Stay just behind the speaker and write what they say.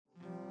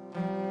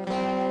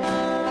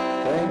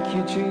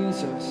you,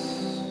 Jesus.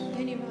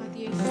 धन्यवाद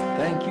यीशु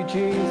Thank you,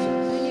 Jesus.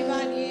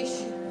 धन्यवाद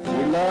यीशु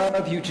We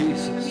love you, हामी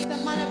Jesus.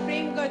 तपाईलाई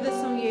प्रेम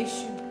गर्दछौं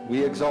यीशु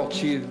We exalt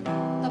you.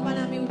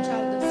 तपाईलाई हामी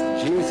उचाल्दछौं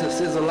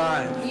Jesus is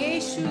alive.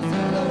 यीशु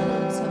जिउँदो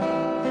हुनुहुन्छ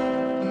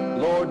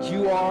Lord,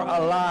 you are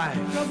alive.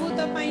 प्रभु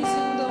तपाईं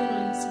जिउँदो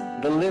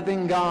हुनुहुन्छ The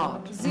living God.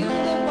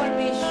 जिउँदो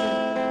परमेश्वर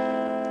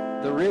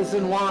The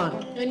risen one.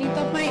 अनि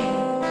तपाईं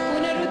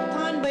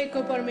पुनरुत्थान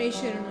भएको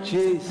परमेश्वर हुनुहुन्छ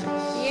Jesus.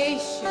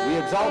 यीशु We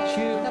exalt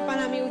you.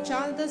 तपाईलाई हामी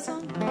उचाल्दछौं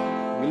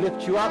We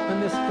lift you up in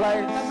this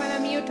place. तपाईलाई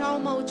हामी यो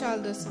ठाउँमा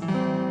उचाल्दछौं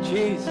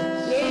Jesus.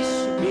 यीशु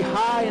Be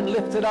high and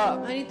lifted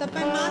up. अनि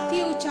तपाईं माथि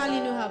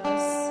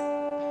उचालिनुहोस्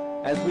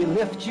As we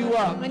lift you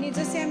up, अनि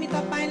जसै हामी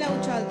तपाईलाई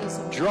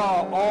उचाल्दछौं draw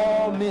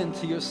all men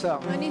to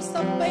yourself. अनि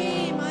सबै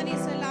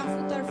मानिसहरूलाई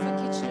आफूतर्फ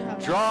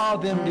खिच्नुहोस् Draw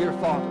them, dear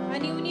Father.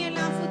 अनि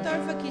उनीहरूलाई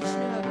आफूतर्फ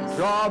खिच्नुहोस्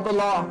Draw the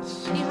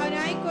lost. अनि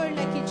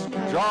हराएकोहरूलाई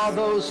खिच्नुहोस् Draw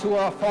those who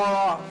are far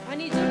off.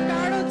 अनि जो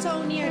टाढो छ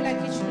उनीहरूलाई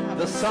खिच्नुहोस्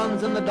The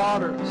sons and the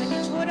daughters.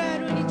 अनि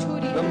छोराहरू अनि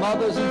छोरीहरू The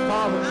mothers and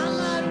fathers.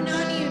 आमाहरू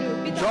नानीहरू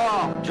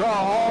Draw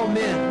all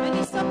men.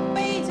 अनि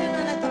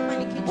सबैजनालाई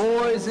तपाईले खिच्नु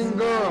Boys and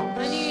girls.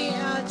 अनि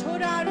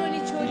छोराहरू अनि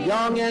छोरी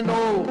Young and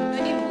old.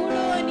 अनि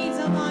बुढो अनि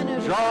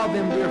जवानहरू Draw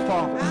them, dear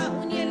Father.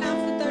 उनीहरूलाई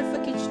आफूतर्फ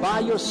खिच्नु By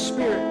your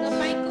Spirit.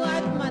 तपाईको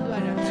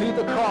आत्माद्वारा To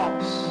the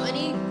cross.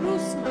 अनि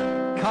क्रुसमा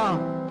Come.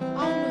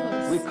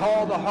 आउनुहोस् We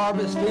call the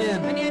harvest in.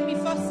 अनि हामी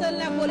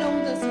फसललाई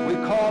बोलाउँदछौँ We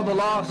call the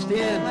lost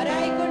in.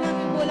 हराएकोलाई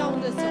हामी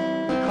बोलाउँदछौँ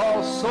We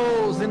call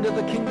souls into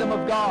the kingdom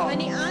of God.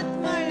 अनि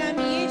आत्माहरूलाई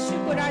हामी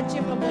येशूको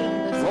राज्यमा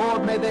बोलाउँदछौँ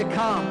Lord, may they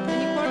come.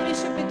 अनि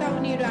परमेश्वर पिता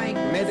उनीहरू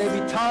आएको May they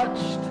be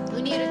touched,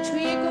 उनीहरू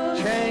छुएको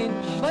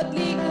changed,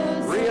 बदलिएको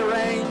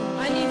rearranged,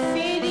 अनि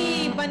फेरि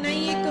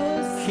बनाइएको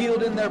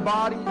healed in their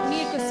bodies,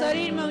 उनीहरूको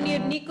शरीरमा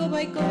उनीहरू निको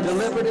भएको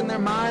delivered in their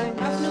minds.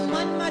 आफ्नो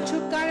मनमा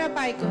छुटकारा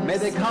पाएको May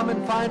they come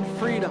and find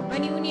freedom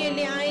अनि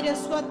उनीहरूले आएर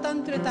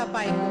स्वतन्त्रता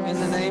पाएको in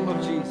the name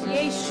of Jesus.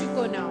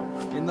 येशूको नाउँ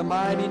In the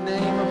mighty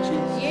name of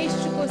Jesus.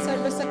 येशूको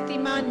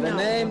सर्वशक्तिमान The नाउँ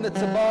name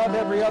that's above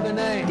every other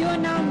name. त्यो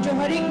नाम जो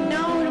हरेक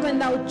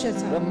नाउँहरूभन्दा उच्च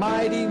छ The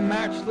mighty,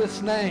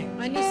 matchless name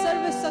अनि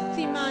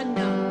सर्वशक्तिमान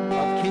नाम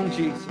of King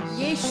Jesus.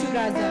 येशू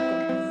राजाको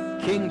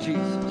King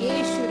Jesus.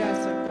 येशू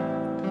राजाको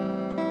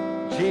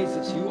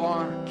Jesus, you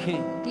are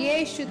King.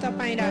 येशू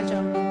तपाईँ राजा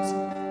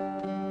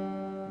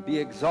हुनुहुन्छ Be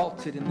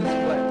exalted in this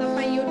place.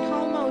 तपाईँ यो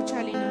ठाउँमा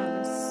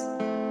उचालिनुहोस्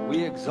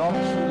We exalt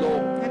you,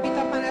 Lord. हामी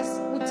तपाईँलाई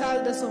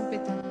उचाल्दछौँ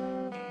पिता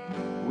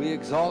We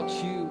exalt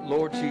you,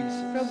 Lord Jesus.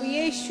 प्रभु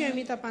येशू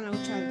हामी तपाईँलाई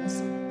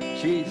उचाल्दछौँ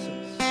Jesus.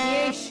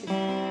 येशू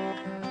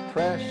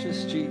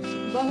Precious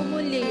Jesus.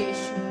 बहुमूल्य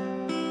येशू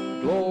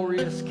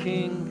Glorious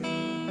King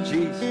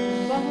Jesus.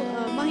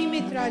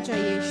 महिमित Raja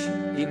Yeshu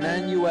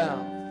Emmanuel.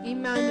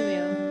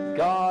 Emmanuel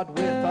God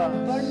with us.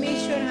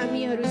 परमेश्वर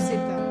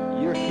हामीहरूसित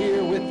You're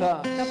here with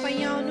us. तपाईँ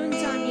यहाँ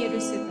हुनुहुन्छ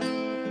हामीहरूसित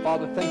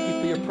Father, thank you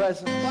for your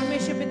presence.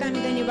 परमेश्वर पिता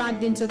हामी धन्यवाद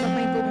दिन्छौँ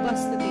तपाईँको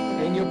उपस्थितिको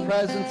In your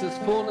presence is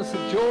fullness of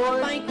joy.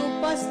 तपाईँको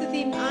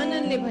उपस्थिति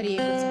आनन्दले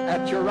भरिएको छ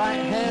At your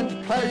right hand,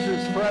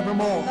 pleasures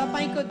forevermore.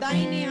 तपाईँको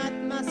दाहिने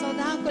हातमा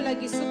सदाको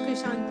लागि सुख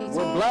शान्ति छ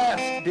We're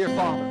blessed, dear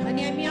Father.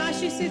 अनि हामी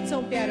आशिषित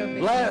छौँ प्यारो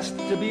पिता Blessed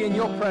to be in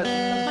your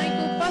presence.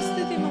 तपाईँको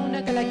उपस्थितिमा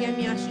हुनका लागि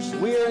हामी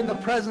आशिषित We are in the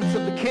presence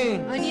of the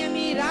King. अनि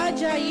हामी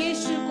राजा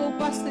येशूको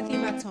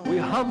उपस्थितिमा छौँ We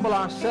humble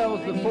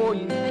ourselves before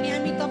you. अनि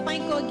हामी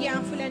तपाईँको अघि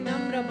आफूलाई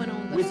नम्र We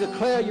बनाउँदछौँ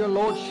declare your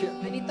lordship.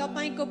 अनि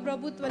तपाईँको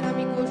प्रभुत्वलाई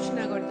हामी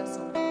घोषणा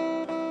गर्दछौँ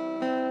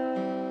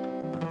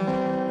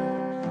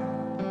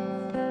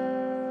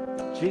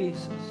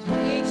Jesus,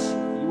 Yeshu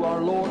you are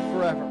Lord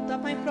forever.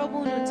 तपाईँ प्रभु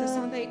हुनुहुन्छ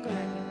सधैँको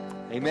लागि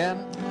Amen.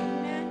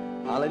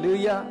 Amen.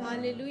 Hallelujah.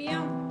 Hallelujah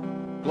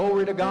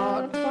Glory to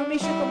God.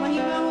 परमेश्वरको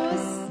महिमा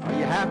होस् Are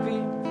you happy?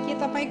 के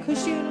तपाईँ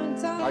खुसी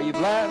हुनुहुन्छ Are you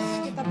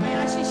blessed? के तपाईँ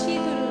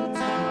आशिषित हुनुहुन्छ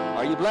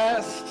Are you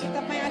blessed? के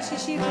तपाईँ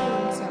आशिषित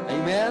हुनुहुन्छ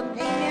Amen.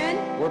 Amen.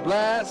 We're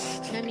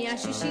blessed हामी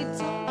आशिषित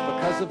छौँ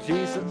because of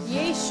Jesus.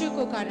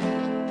 येशूको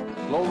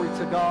कारण Glory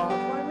to God.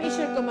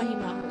 परमेश्वरको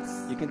महिमा होस्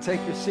You can take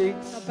your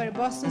seats. तपाईँ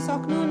बस्न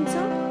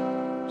सक्नुहुन्छ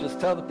Just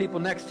tell the people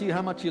next to you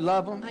how much you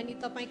love them. अनि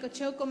तपाईँको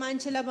छेउको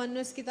मान्छेलाई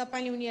भन्नुहोस् कि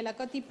तपाईँले उनीहरूलाई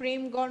कति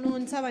प्रेम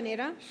गर्नुहुन्छ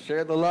भनेर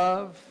Share the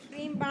love.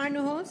 प्रेम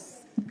बाँड्नुहोस्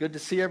Good to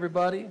see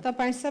everybody.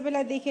 तपाईँ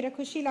सबैलाई देखेर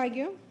खुसी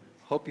लाग्यो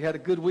Hope you had a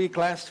good week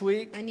last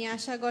week. अनि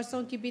आशा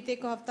गर्छौँ कि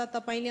बितेको हप्ता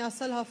तपाईँले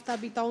असल हप्ता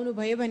बिताउनु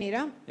भयो भनेर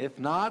If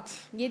not,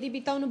 यदि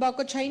बिताउनु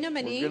भएको छैन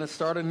भने we're going to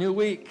start a new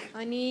week.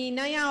 अनि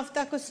नयाँ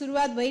हप्ताको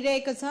सुरुवात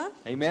भइरहेको छ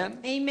Amen.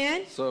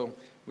 Amen. So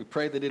we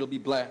pray that it'll be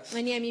blessed.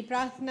 अनि हामी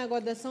प्रार्थना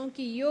गर्दछौँ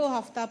कि यो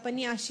हप्ता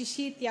पनि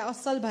आशिषित या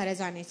असल भएर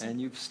जानेछ And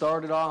you've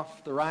started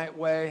off the right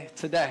way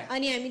today.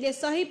 अनि हामीले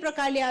सही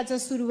प्रकारले आज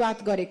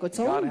सुरुवात गरेको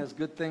छौँ God has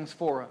good things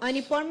for us.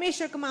 अनि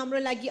परमेश्वरको हाम्रो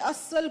लागि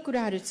असल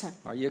कुराहरू छ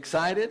Are you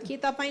excited? के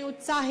तपाईँ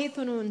उत्साहित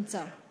हुनुहुन्छ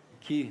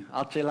Ki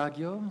ache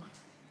lagyo?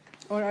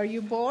 or are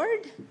you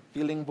bored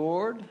Feeling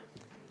bored?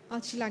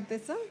 अल्छी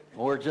लाग्दैछ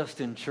We're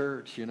just in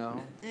church, you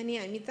know. अनि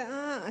हामी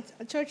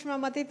त चर्चमा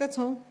मात्रै त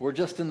छौँ We're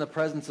just in the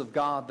presence of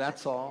God,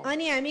 that's all.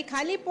 अनि हामी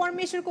खालि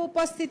परमेश्वरको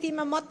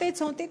उपस्थितिमा मात्रै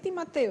छौँ त्यति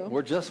मात्रै हो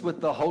We're just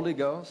with the Holy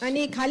Ghost.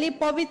 अनि खालि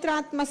पवित्र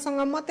आत्मासँग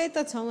मात्रै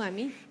त छौँ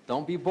हामी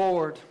Don't be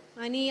bored.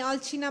 अनि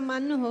अल्छी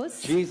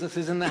नमान्नुहोस् Jesus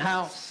is in the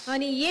house.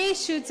 अनि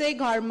येशू चाहिँ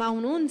घरमा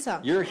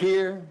हुनुहुन्छ You're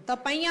here.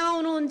 तपाईँ यहाँ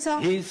हुनुहुन्छ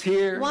He's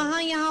here.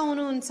 उहाँ यहाँ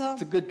हुनुहुन्छ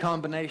It's a good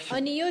combination.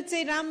 अनि यो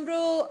चाहिँ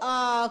राम्रो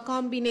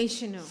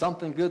कम्बिनेसन हो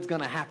Something good's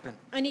going to happen.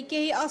 अनि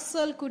केही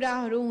असल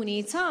कुराहरू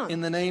हुनेछ In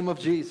the name of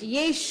Jesus.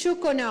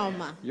 येशूको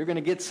नाउँमा You're going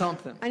to get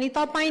something. अनि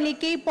तपाईले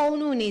केही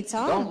पाउनुहुनेछ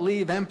Don't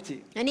leave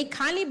empty. अनि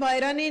खाली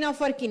भएर नै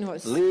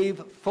नफर्किनुहोस्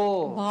Leave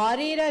full.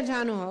 भरेर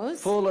जानुहोस्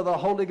Full of the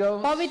Holy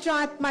Ghost. पवित्र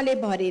आत्माले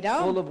भरेर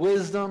Full of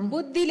wisdom.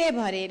 बुद्धिले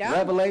भरेर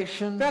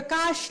Revelation.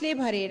 प्रकाशले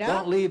भरेर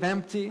Don't leave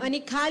empty. अनि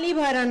खाली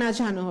भएर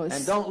नजानुहोस्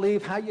And don't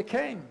leave how you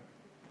came.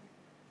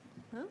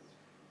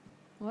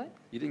 What?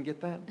 You didn't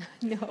get that?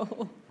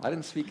 No. I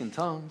didn't speak in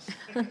tongues.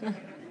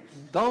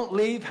 Don't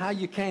leave how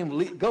you came.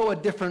 Go a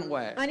different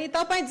way. अनि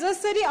तपाईँ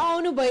जसरी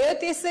आउनुभयो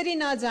त्यसरी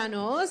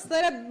नजानुहोस्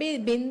तर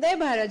भिन्दै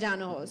भएर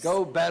जानुहोस्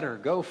Go better.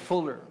 Go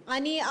fuller.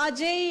 अनि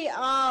अझै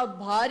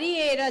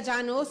भरिएर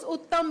जानुहोस्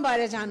उत्तम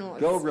भएर जानुहोस्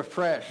Go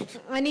refreshed.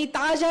 अनि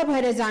ताजा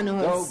भएर Go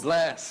जानुहोस्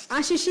blessed.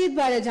 आशीषित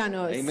भएर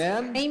जानुहोस्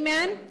Amen.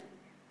 Amen.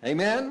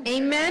 Amen?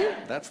 Amen.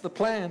 That's the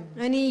plan.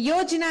 अनि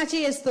योजना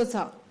चाहिँ यस्तो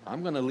छ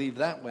I'm going to leave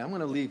that way. I'm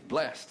going to leave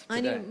blessed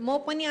अनि today. म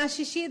पनि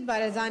आशीषित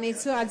भएर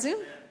जानेछु आज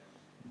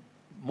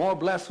More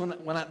blessed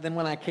than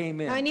when I came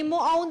in. अनि म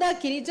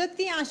आउँदाखेरि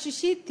जति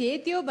आशीषित थिए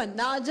त्यो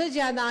भन्दा अझ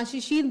ज्यादा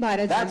आशीषित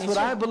भएर That's what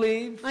I जानेछु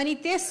believe. अनि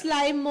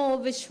त्यसलाई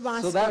म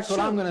विश्वास So that's what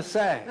I'm going गर्छु to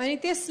say. अनि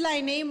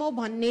त्यसलाई नै म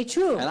भन्ने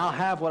छु And I'll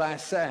have what I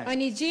say.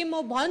 अनि जे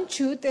म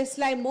भन्छु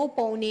त्यसलाई म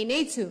पाउने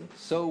नै छु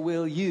So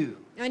will you.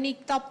 अनि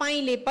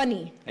तपाईले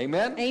पनि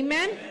Amen?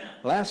 Amen.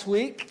 Last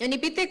week, अनि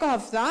बितेको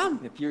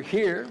हप्ता if you're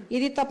here,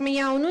 यदि तपाईँ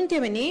यहाँ हुनुहुन्थ्यो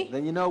भने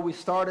then you know we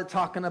started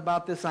talking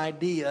about this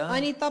idea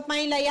अनि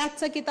तपाईलाई याद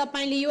छ कि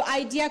तपाईले यो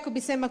आइडियाको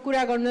विषयमा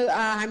कुरा गर्नु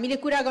हामीले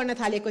कुरा गर्न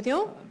थालेको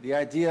थियौं the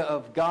idea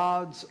of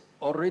God's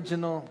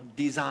original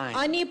design.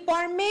 अनि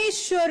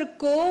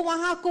परमेश्वरको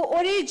उहाँको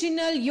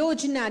ओरिजिनल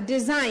योजना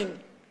design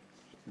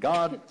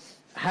God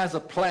has a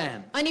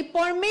plan. अनि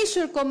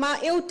परमेश्वरकोमा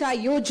एउटा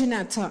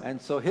योजना छ And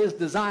so his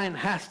design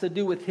has to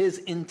do with his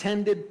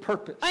intended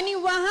purpose. अनि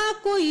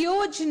उहाँको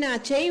योजना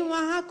चाहिँ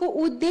उहाँको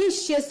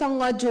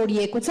उद्देश्यसँग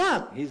जोडिएको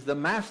छ He's the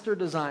master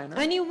designer.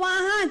 अनि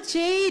उहाँ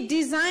चाहिँ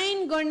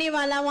डिजाइन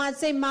गर्नेवाला उहाँ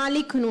चाहिँ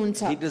मालिक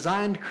हुनुहुन्छ He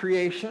designed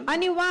creation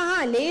अनि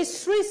उहाँले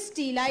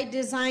सृष्टिलाई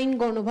डिजाइन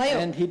गर्नुभयो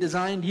and he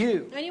designed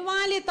you. अनि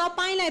उहाँले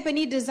तपाईलाई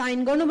पनि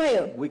डिजाइन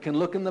गर्नुभयो We can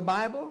look in the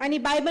Bible अनि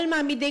बाइबलमा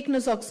हामी देख्न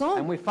सक्छौं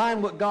and we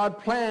find what God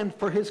planned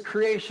for his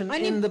creation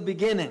अनि in the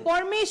beginning.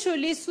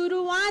 परमेश्वरले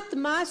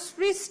सुरुवातमा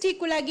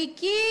सृष्टिको लागि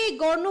के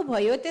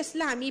गर्नुभयो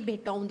त्यसलाई हामी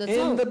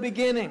भेटाउँदछौं In the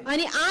beginning,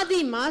 अनि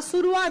आदिमा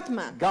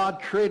सुरुवातमा God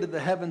created the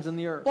heavens and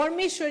the earth.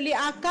 परमेश्वरले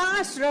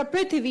आकाश र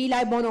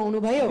पृथ्वीलाई बनाउनु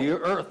भयो The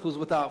earth was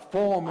without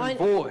form and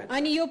void.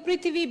 अनि यो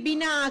पृथ्वी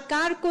बिना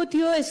आकारको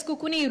थियो यसको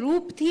कुनै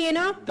रूप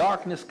थिएन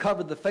Darkness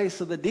covered the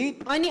face of the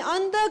deep. अनि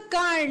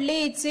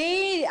अन्धकारले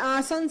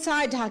चाहिँ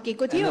संसार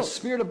ढाकेको And थियो the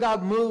Spirit of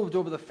God moved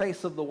over the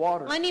face of the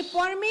water. अनि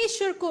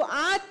परमेश्वरको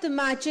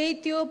आत्मा चाहिँ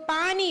त्यो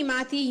पानी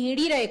माथि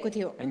हिँडिरहेको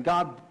थियो And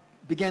God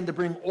began to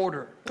bring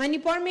order. अनि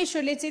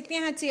परमेश्वरले चाहिँ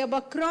त्यहाँ चाहिँ अब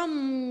क्रम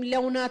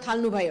ल्याउन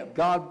थाल्नुभयो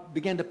God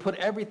began to put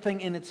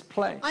everything in its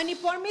place. अनि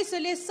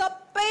परमेश्वरले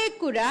सबै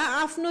कुरा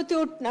आफ्नो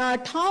त्यो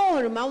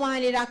ठाउँहरुमा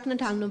उहाँले राख्न And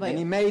थाल्नुभयो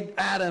he made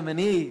Adam and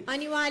Eve.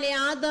 अनि उहाँले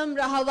आदम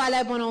र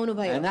हव्वालाई बनाउनु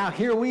भयो And now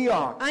here we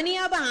are, अनि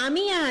अब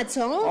हामी यहाँ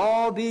छौं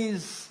all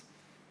these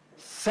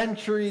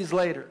centuries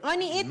later,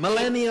 अनि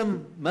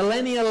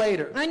millennia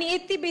later. अनि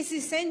यति बेसी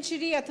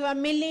सेन्चुरी अथवा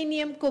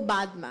मिलेनियमको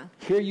बादमा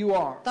Here you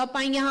are.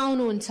 तपाई यहाँ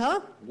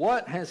आउनुहुन्छ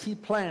What has he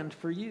planned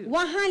for you?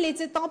 उहाँले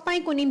चाहिँ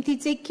तपाईको निम्ति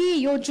चाहिँ के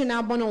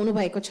योजना बनाउनु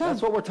भएको छ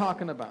That's what we're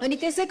talking about. अनि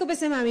त्यसैको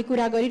विषयमा हामी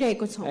कुरा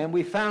गरिरहेको छौं And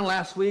we found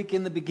last week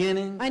in the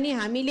beginning, अनि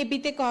हामीले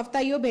बितेको हप्ता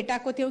यो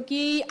भेटाएको थियौं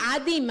कि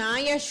आदिमा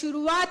या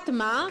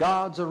सुरुवातमा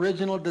God's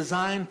original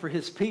design for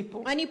his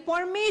people. अनि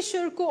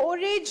परमेश्वरको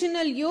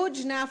ओरिजिनल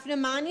योजना आफ्नो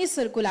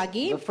मानिसहरुको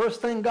लागि The first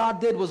thing God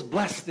did was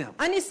bless them.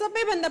 अनि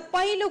सबैभन्दा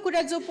पहिलो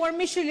कुरा जो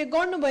परमेश्वरले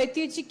गर्नुभयो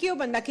त्यो चाहिँ के हो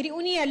भन्दाखेरि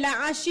उनीहरुलाई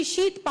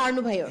आशीषित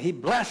पार्नुभयो He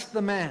blessed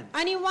the man.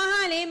 अनि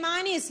उहाँले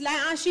मानिसलाई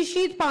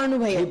आशीषित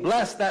पार्नुभयो He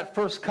blessed that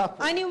first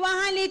couple. अनि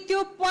उहाँले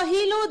त्यो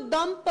पहिलो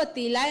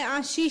दम्पतिलाई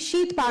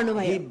आशीषित He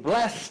पार्नुभयो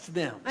blessed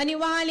them. अनि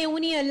उहाँले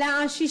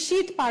उनीहरुलाई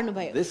आशीषित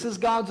पार्नुभयो This is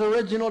God's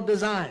original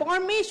design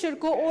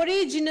परमेश्वरको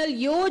ओरिजिनल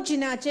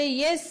योजना चाहिँ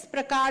यस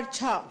प्रकार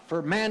छ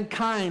for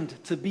mankind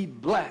to be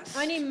blessed.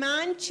 अनि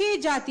मान्छे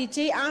जाति चाहिँ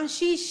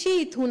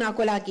आशीषित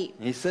हुनको लागि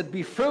He said,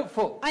 be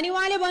fruitful, अनि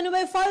उहाँले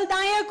भन्नुभयो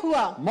फलदायक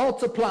हुଅ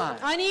multiply,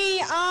 अनि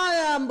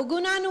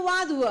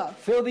गुणानुवाद हुଅ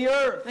fill the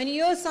earth. अनि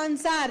यो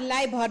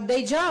संसारलाई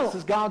भर्दै जाऊ This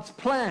is God's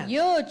plan.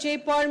 यो चाहिँ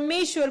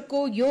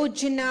परमेश्वरको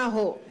योजना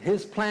हो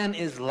His plan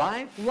is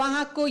life,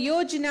 उहाँको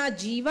योजना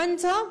जीवन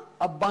छ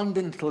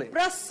abundantly.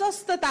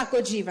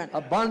 प्रशस्तताको जीवन,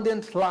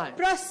 Abundant life.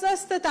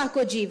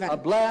 प्रशस्तताको A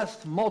जीवन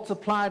blessed,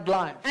 multiplied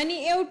life. अनि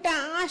एउटा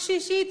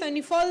आशिषित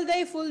अनि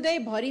फल्दै फुल्दै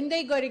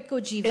भरिँदै गरेको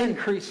जीवन,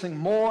 Increasing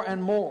more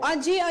and more.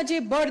 अझै अझै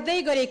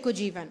बढ्दै गरेको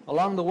जीवन।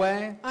 Along the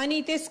way,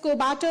 अनि त्यसको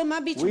बाटोमा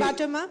बिच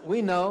बाटोमा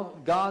we know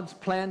God's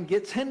plan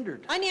gets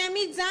hindered. अनि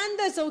हामी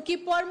जान्दछौँ कि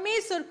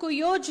परमेश्वरको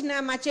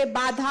योजनामा चाहिँ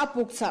बाधा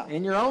पुग्छ।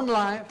 In your own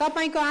life,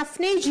 तपाईको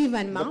आफ्नै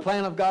जीवनमा the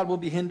plan of God will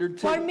be hindered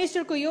too.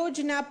 परमेश्वरको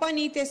योजना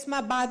पनि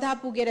त्यसमा बाधा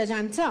पुगेर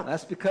जान्छ।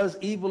 That's because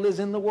evil is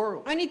in the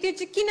world. अनि त्यो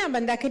चाहिँ किन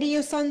भन्दाखेरि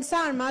यो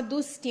संसारमा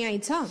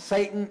दुष्ट्याइ छ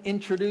Satan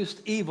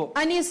introduced evil,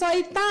 अनि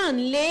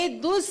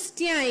शैतानले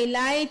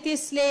दुष्ट्याइलाई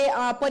त्यसले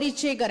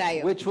परिचय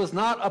गरायो which was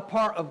not a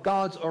part of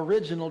God's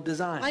original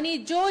design. अनि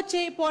जो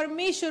चाहिँ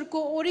परमेश्वरको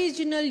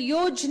ओरिजिनल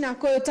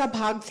योजनाको एउटा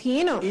भाग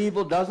थिएन।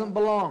 Evil doesn't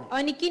belong.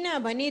 अनि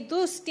किनभने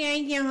दुष्ट्याइ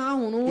यहाँ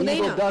हुनु Evil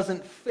हुँदैन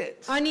doesn't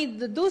fit. अनि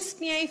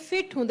दुष्ट्याइ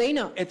फिट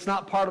हुँदैन It's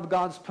not part of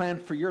God's plan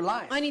for your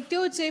life. अनि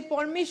त्यो चाहिँ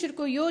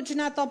परमेश्वरको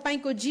योजना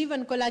तपाईको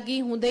जीवनको लागि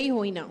हुँदै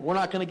होइन। We're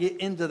not going to get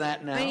into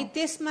that अनि now,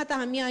 त्यसमा त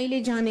हामी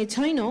अहिले जाने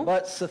छैनौँ,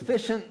 but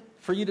sufficient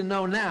for you to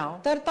know now,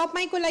 तर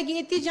तपाईको लागि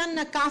यति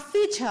जान्न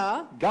काफी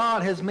छ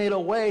God has made a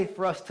way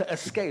for us to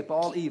escape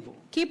all evil.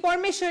 कि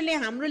परमेश्वरले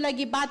हाम्रो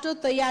लागि बाटो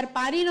तयार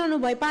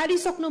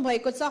पारिसक्नु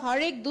भएको छ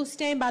हरेक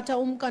दुष्ट्याइबाट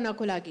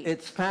उम्कनको लागि।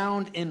 It's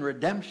found in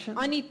redemption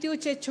अनि त्यो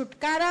चाहिँ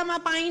छुटकारामा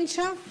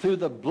पाइन्छ, through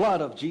the blood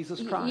of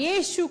Jesus Christ.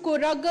 येशूको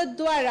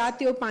रगतद्वारा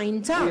त्यो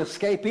पाइन्छ। We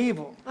escape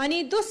evil.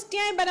 अनि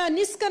दुष्ट्याइबाट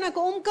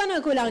निस्कनको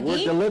उम्कनको We're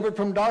लागि delivered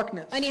from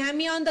darkness. अनि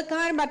हामी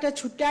अन्धकारबाट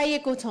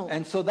छुट्याइएको छौँ।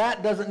 And so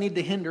that doesn't need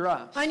to hinder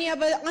us. अनि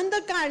अब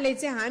अन्धकारले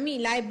चाहिँ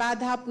हामीलाई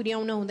बाधा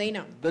पुर्याउन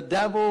हुँदैन। The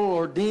devil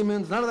or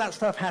demons, none of that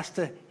stuff has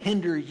to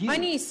hinder you.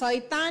 अनि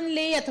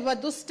शैतानले अथवा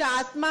दुष्ट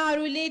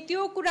आत्माहरूले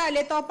त्यो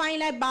कुराले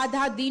तपाईलाई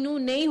बाधा दिनु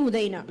नै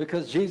हुँदैन,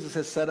 Because Jesus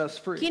has set us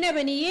free.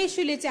 किनभने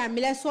येशूले चाहिँ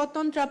हामीलाई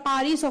स्वतन्त्र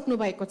पारिसक्नु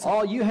भएको छ।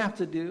 All you have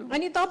to do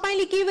अनि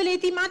तपाईले केवल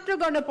यति मात्र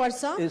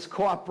गर्नुपर्छ is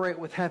cooperate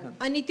with heaven.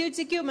 अनि त्यो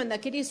चाहिँ के हो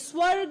भन्दाखेरि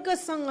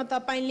स्वर्गसँग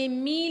तपाईले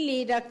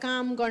मिलेर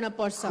काम गर्न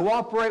पर्छ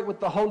Cooperate with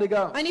the Holy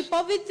Ghost. अनि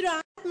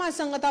पवित्र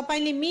आत्मासँग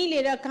तपाईले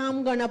मिलेर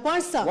काम गर्न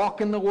पर्छ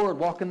Walk in the Word,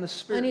 walk in the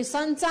अनि Spirit.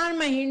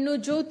 संसारमा हिँड्नु,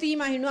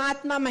 ज्योतिमा हिँड्नु,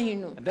 आत्मामा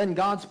हिँड्नु। And then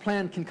God's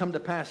plan can come to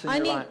pass in your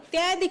अनि life.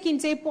 त्यहाँदेखि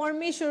चाहिँ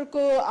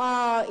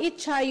परमेश्वरको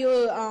इच्छा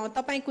यो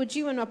तपाईको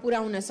जीवनमा पुरा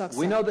हुन सक्छ।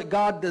 We know that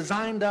God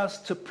designed us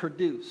to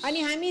produce.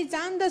 अनि हामी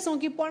जान्दछौँ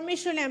कि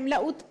परमेश्वरले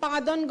हामीलाई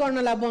उत्पादन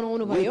गर्नलाई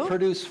बनाउनु We भयो।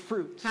 produce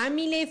fruit.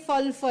 हामीले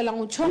फल We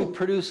फलाउँछौँ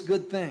produce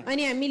good things.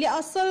 अनि हामीले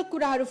असल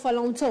कुराहरू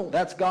फलाउँछौँ।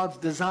 That's God's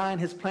design,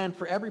 His plan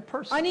for every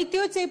person. अनि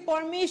त्यो चाहिँ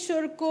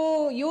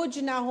परमेश्वरको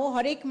योजना हो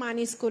हरेक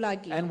मानिसको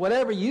लागि। And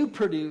whatever you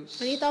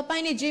produce अनि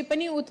तपाईले जे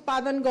पनि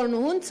उत्पादन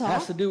गर्नुहुन्छ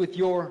has to do with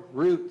your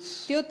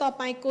roots. त्यो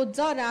तपाईको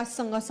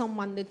जरासँग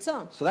सम्बन्धित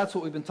छ। So that's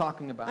what we've been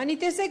talking about. अनि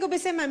त्यसैको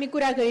विषयमा हामी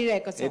कुरा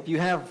गरिरहेका छौँ। If you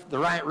have the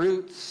right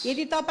roots,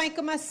 यदि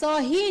तपाईकोमा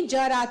सही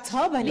जरा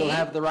छ भने you'll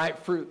have the right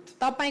fruit.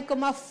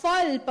 तपाईकोमा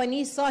फल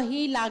पनि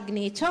सही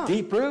लाग्नेछ।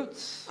 Deep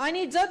roots,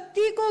 अनि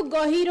जतिको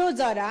गहिरो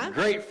जरा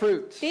great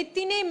fruit.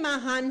 त्यति नै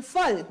महान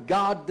फल।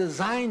 God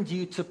designed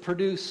you to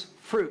produce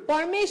fruit.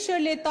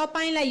 परमेश्वरले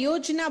तपाईलाई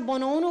योजना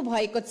बनाउनु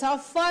भएको छ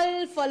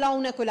फल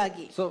फलाउनको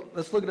लागि। So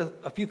let's look at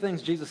a few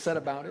things Jesus said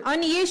about it.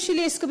 अनि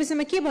येशूले यसको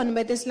विषयमा के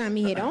भन्नुभयो त्यसलाई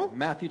हामी हेरौँ।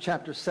 Matthew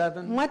chapter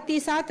 7, मत्ती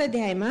 7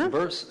 अध्यायमा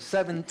verse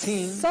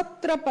 17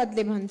 17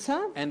 पदले भन्छ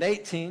and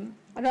 18.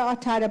 र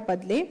 18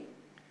 पदले,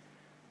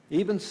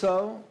 Even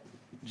so,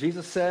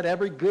 Jesus said,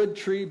 every good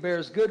tree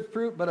bears good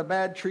fruit, but a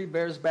bad tree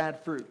bears bad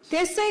fruit.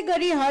 त्यसै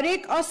गरी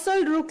हरेक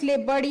असल रुखले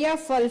बढिया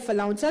फल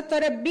फलाउँछ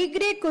तर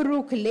बिग्रेको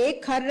रुखले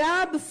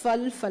खराब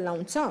फल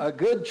फलाउँछ। A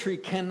good tree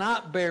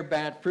cannot bear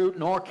bad fruit,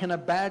 nor can a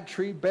bad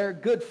tree bear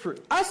good fruit.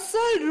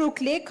 असल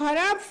रुखले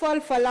खराब फल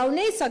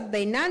फलाउनै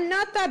सक्दैन,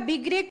 न त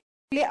बिग्रेको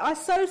रुखले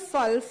असल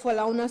फल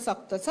फलाउन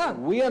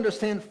सक्दछ। We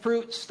understand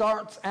fruit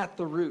starts at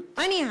the root.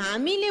 अनि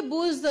हामीले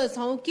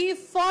बुझ्दछौँ कि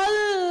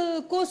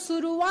फलको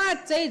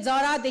सुरुवात चाहिँ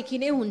जरादेखि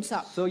नै हुन्छ।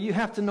 So you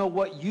have to know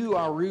what you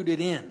are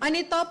rooted in.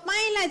 अनि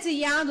तपाईलाई चाहिँ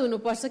याद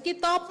हुनुपर्छ कि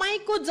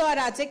तपाईको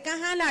जरा चाहिँ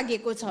कहाँ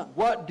लागेको छ।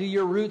 What do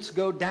your roots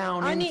go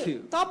down अनि into?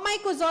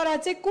 तपाईको जरा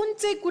चाहिँ कुन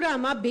चाहिँ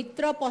कुरामा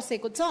भित्र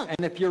पसेको छ।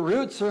 And if your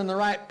roots are in the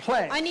right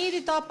place, अनि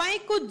यदि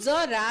तपाईको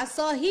जरा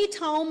सही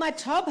ठाउँमा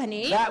छ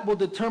भने that will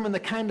determine the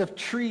kind of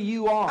tree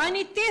you are.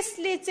 अनि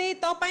त्यसले चाहिँ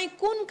तपाई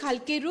कुन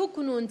खालके रुख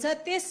हुनुहुन्छ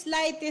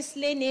त्यसलाई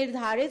त्यसले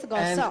निर्धारित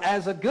And गर्छ।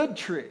 as a good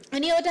tree,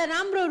 अनि एउटा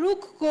राम्रो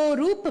रुखको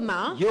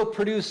रूपमा you'll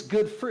produce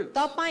good fruit.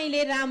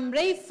 तपाईले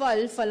राम्रै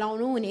फल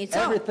फलाउनु हुनेछ।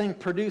 Everything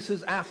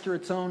produces after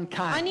its own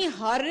kind. अनि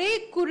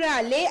हरेक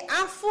कुराले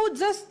आफू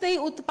जस्तै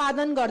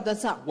उत्पादन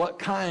गर्दछ। What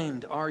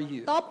kind are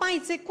you? तपाई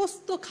चाहिँ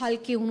कस्तो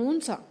खालके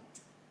हुनुहुन्छ।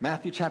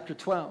 Matthew chapter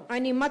 12,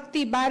 अनि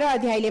मत्ती 12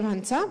 अध्यायले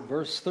भन्छ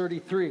verse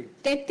 33.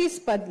 33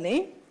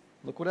 पदले,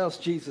 Look what else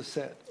Jesus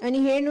said. अनि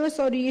हेर्नुहोस्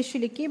अरु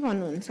येशूले के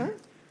भन्नुहुन्छ।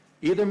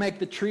 Either make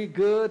the tree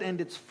good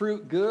and its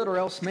fruit good, or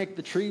else make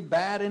the tree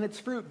bad and its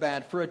fruit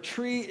bad. For a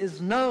tree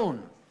is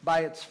known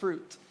by its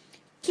fruit.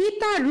 कि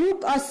त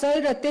रुख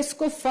असल र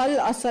त्यसको फल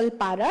असल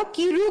पार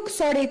कि रुख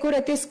सडेको र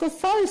त्यसको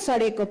फल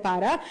सडेको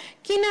पार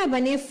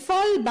किनभने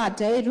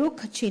फलबाटै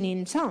रुख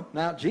चिनिन्छ।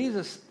 Now,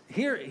 Jesus,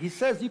 here, he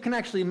says you can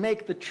actually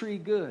make the tree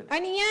good.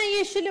 अनि यहाँ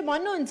येशूले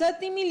भन्नुहुन्छ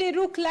तिमीले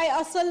रुखलाई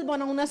असल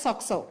बनाउन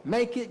सक्छौ,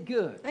 Make it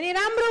good. अनि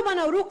राम्रो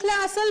बनाऊ,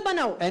 रुखलाई असल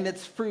बनाऊ, And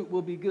its fruit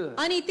will be good.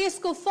 अनि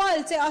त्यसको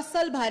फल चाहिँ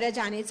असल भएर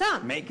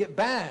जानेछ। Make it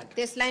bad.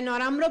 त्यसलाई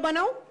नराम्रो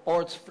बनाऊ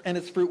And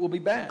its fruit will be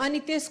bad. अनि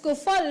त्यसको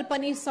फल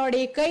पनि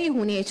सडेकै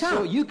हुनेछ।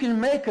 So you can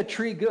make a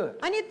tree good.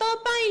 अनि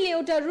तपाईले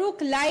एउटा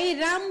रुखलाई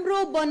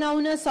राम्रो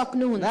बनाउन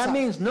सक्नुहुन्छ। That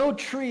means no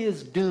tree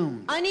is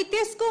doomed. अनि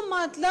त्यसको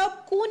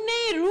मतलब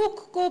कुनै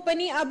रुखको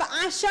पनि अब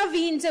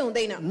आशाविहीन चाहिँ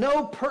हुँदैन।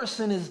 No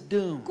person is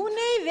doomed.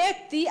 कुनै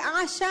व्यक्ति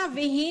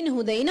आशाविहीन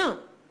हुँदैन।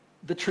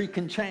 The tree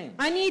can change.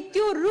 अनि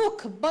त्यो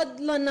रुख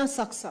बदल्न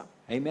सक्छ।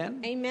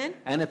 Amen? Amen.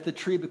 And if the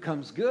tree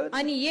becomes good,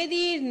 अनि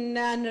यदि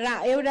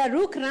एउटा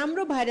रुख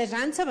राम्रो भएर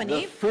जान्छ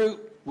भने the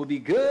fruit will be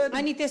good.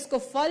 अनि त्यसको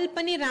फल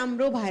पनि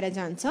राम्रो भएर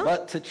जान्छ।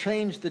 But to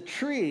change the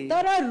tree,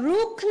 तर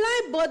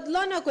रुखलाई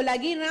बदल्नको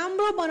लागि,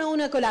 राम्रो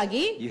बनाउनको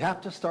लागि you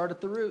have to start at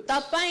the root.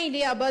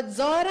 तपाईले अब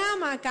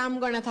जरामा काम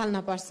गर्न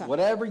थाल्न पर्छ।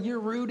 Whatever you're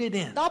rooted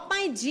in,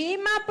 तपाई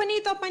जेमा पनि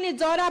तपाईले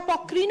जरा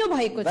पक्रिनु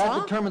भएको that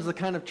छ, determines the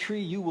kind of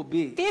tree you will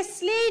be.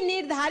 त्यसले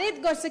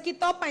निर्धारित गर्छ कि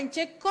तपाई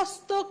चाहिँ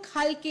कस्तो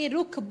खालके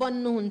रुख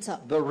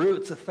बन्नुहुन्छ। The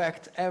roots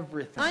affect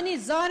everything. अनि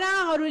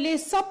जराहरूले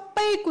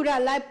सबै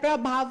कुरालाई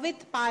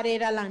प्रभावित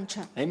पारेर लान्छ।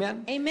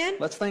 Amen? Amen.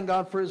 Let's thank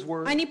God for His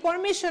Word. अनि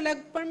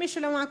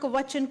परमेश्वरलाई उहाँको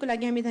वचनको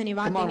लागि हामी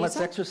धन्यवाद Come on, let's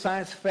दिन्छौँ।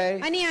 exercise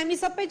faith. अनि हामी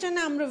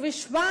सबैजना हाम्रो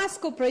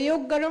विश्वासको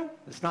प्रयोग गरौँ।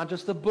 It's not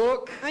just a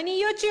book,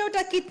 अनि यो चाहिँ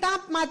एउटा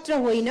किताब मात्र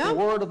होइन, the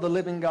Word of the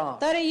living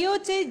God. तर यो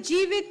चाहिँ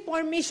जीवित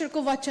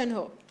परमेश्वरको वचन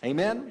हो।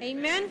 Amen?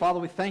 Amen. Father,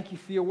 we thank you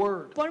for your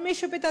Word.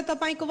 परमेश्वर पिता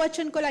तपाईको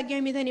वचनको लागि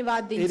हामी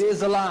धन्यवाद It दिन्छौँ।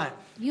 is alive.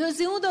 यो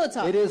जिउँदो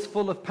छ It is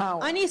full of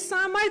power. अनि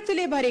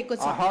सामर्थ्यले भरेको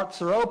छ। Our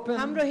hearts are open.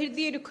 हाम्रो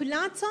हृदयहरू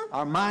खुला छ,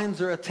 Our minds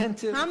are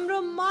attentive.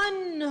 हाम्रो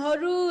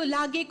मनहरू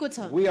लागेको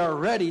छ We are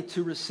ready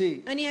to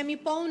receive. अनि हामी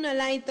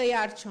पाउनलाई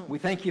तयार छौँ। We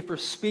thank you for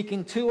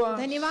speaking to us.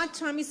 धन्यवाद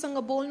छ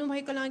हामीसँग बोल्नु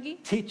भएको लागि।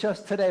 Teach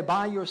us today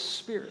by your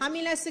Spirit.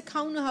 हामीलाई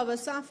सिकाउनु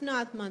हवस् आफ्नो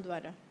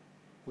आत्माद्वारा।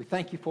 We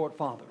thank you for it,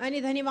 Father.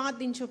 अनि धन्यवाद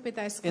दिन्छौँ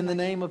पिता यसको In the लागि।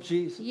 name of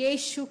Jesus,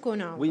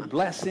 येशूको we नाममा।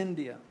 bless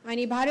India.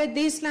 अनि भारत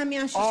देशलाई हामी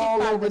आशीषित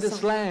All over this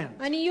पार्दछौँ। land,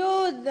 अनि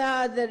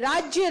यो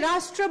राज्य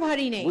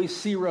राष्ट्रभरि नै we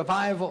see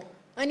revival.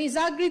 अनि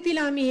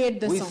जागृतिलाई हामी We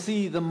हेर्दछौँ।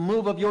 see the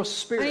move of your अनि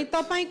Spirit.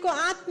 तपाईको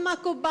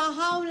आत्माको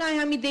बहावलाई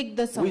हामी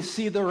देख्दछौँ। We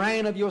see the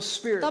rain of your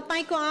Spirit.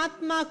 तपाईको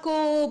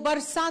आत्माको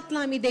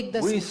बरसातलाई हामी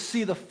देख्दछौँ। We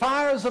see the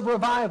fires of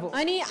revival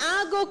अनि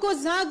आगोको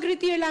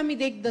जागृतिलाई हामी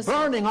देख्दछौँ।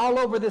 burning all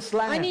over this अनि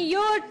land.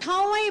 यो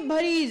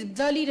ठाउँभरि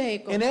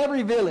जलिरहेको, In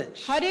every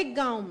village, हरेक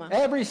गाउँमा,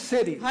 every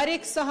city,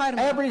 हरेक सहरमा,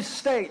 every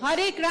state,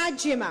 हरेक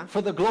राज्यमा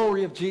for the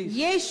glory of Jesus.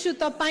 येशू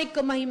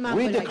तपाईको महिमाको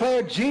We लागि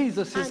declare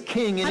Jesus is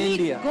King in हामी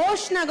India.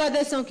 घोषणा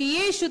गर्दछौँ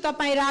कि येशू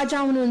तपाईँ राजा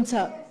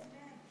हुनुहुन्छ।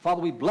 Father,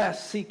 we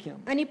bless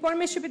Sikkim. अनि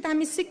परमेश्वर पिता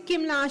हामी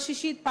सिक्किमलाई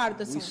आशीषित We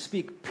पार्दछौँ।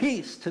 speak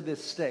peace to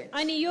this state.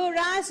 अनि यो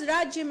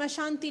राज्यमा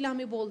शान्तिलाई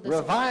हामी बोल्दछौँ।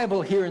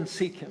 Revival here in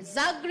Sikkim.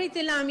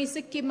 जागृतिलाई हामी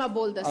सिक्किममा A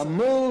बोल्दछौँ।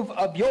 move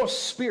of your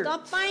Spirit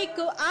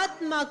तपाईको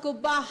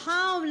आत्माको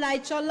बहावलाई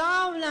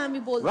चलावलाई हामी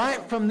बोल्दछौँ।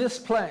 right from this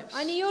place,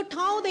 अनि यो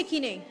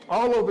ठाउँदेखि नै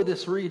all over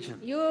this region,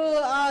 यो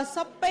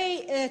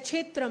सबै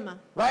क्षेत्रमा,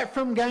 right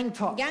from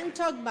Gangtok,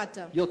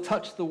 ग्याङटकबाट you'll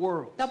touch the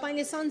world.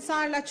 तपाईले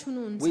संसारलाई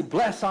छुनुहुन्छ। We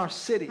bless our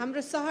city.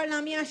 हाम्रो सहरलाई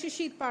हामी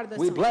आशीषित We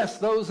पार्दछौँ। bless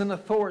those in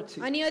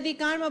authority. अनि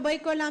अधिकारमा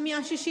भएकोलाई हामी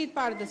आशीषित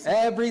पार्दछौँ।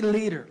 Every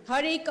leader,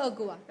 हरेक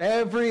अगुवा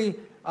every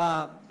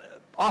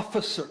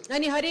officer,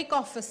 अनि हरेक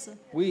officer,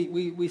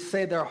 we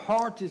say their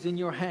heart is in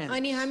your hand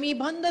अनि हामी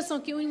भन्दछौँ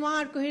कि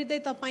उहाँहरूको हृदय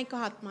तपाईँको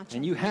हातमा छ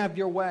and you have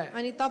your way.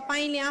 अनि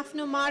तपाईँले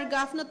आफ्नो मार्ग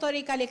आफ्नो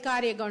तरिकाले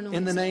कार्य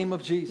In the गर्नुहुन्छ। name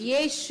of Jesus.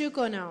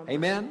 येशूको नाम।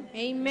 Amen.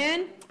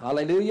 Amen.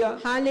 Hallelujah.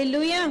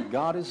 Hallelujah.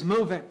 God is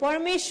moving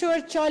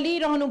परमेश्वर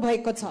चलिरहनु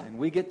भएको छ and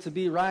we get to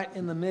be right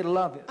in the middle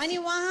of it. अनि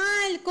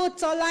उहाँको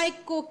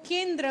चलाइको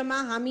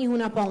केन्द्रमा हामी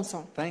हुन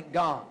पाउँछौँ। Thank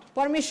God.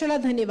 परमेश्वरलाई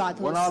धन्यवाद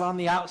We're not होस्। on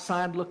the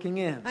outside looking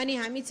in. अनि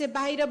हामी चाहिँ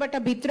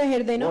बाहिरबाट भित्र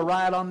हेर्दैनौँ, We're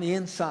right on the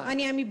inside.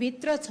 अनि हामी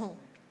भित्र छौँ।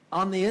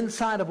 On the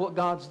inside of what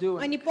God's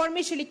doing. अनि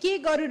परमेश्वरले के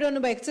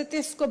गरिरहनु भएको छ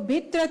त्यसको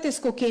भित्र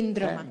त्यसको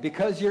केन्द्रमा। And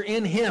because you're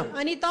in Him,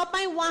 अनि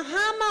तपाईँ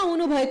उहाँमा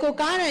हुनुभएको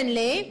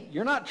कारणले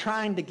you're not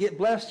trying to get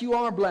blessed, you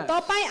are blessed.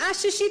 तपाईँ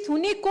आशीषित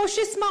हुने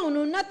कोसिसमा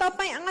हुनुहुन्न,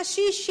 तपाईँ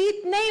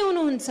आशीषित नै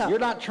हुनुहुन्छ। You're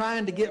not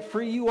trying to get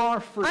free, you are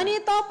free. अनि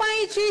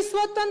तपाईँ चाहिँ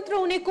स्वतन्त्र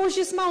हुने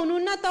कोसिसमा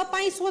हुनुहुन्न,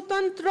 तपाईँ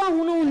स्वतन्त्र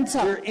हुनुहुन्छ।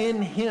 You're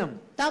in Him.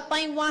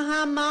 तपाईँ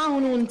उहाँमा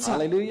हुनुहुन्छ।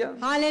 Hallelujah.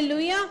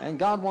 Hallelujah. And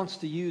God wants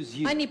to use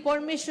you. अनि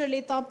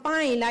परमेश्वरले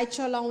तपाईँलाई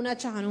चलाउन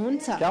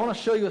चाहनुहुन्छ। Okay, I want to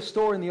show you a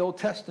story in the Old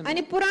Testament.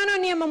 अनि पुरानो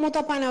नियममा म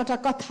तपाईँलाई एउटा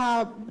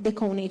कथा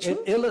देखाउने छु। It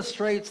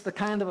illustrates the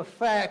kind of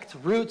effect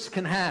roots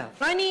can have.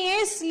 अनि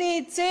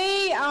यसले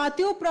चाहिँ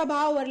त्यो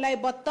प्रभावहरूलाई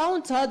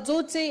बताउँछ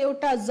जो चाहिँ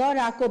एउटा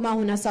जराकोमा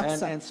हुन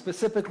सक्छ। And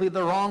specifically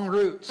the wrong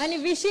roots. अनि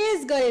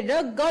विशेष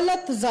गरेर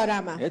गलत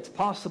जरामा। It's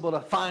possible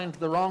to find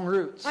the wrong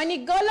roots.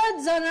 अनि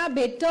गलत जरा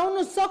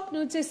भेट्टाउन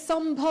सक्नु चाहिँ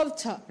सम्भव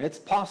छ It's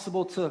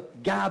possible to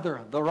gather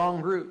the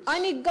wrong roots.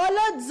 अनि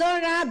गलत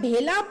जरा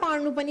भेला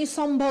पार्नु पनि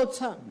सम्भव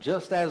छ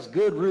Just as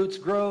good roots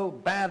grow,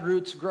 bad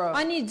roots grow.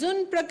 अनि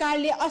जुन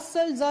प्रकारले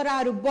असल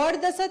जराहरू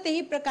बढ्दछ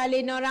त्यही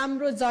प्रकारले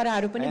नराम्रो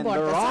जराहरू पनि And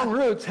the wrong बढ्दछ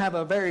roots have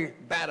a very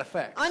bad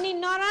effect. अनि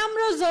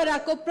नराम्रो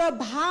जराको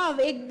प्रभाव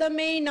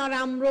एकदमै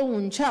नराम्रो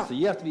हुन्छ So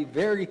you have to be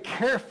very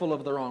careful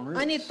of the wrong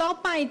अनि roots.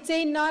 तपाई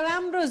चाहिँ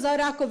नराम्रो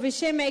जराको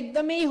विषयमा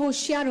एकदमै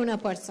होशियार हुन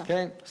पर्छ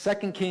Okay,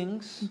 2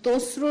 Kings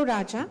दोस्रो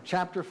राजा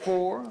chapter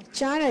 4,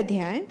 4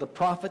 अध्याय the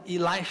prophet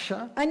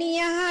Elisha, अनि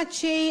यहाँ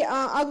चाहिँ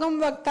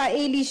अगमवक्ता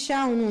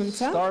एलिशा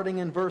हुनुहुन्छ starting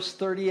in verse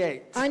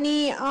 38.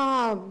 अनि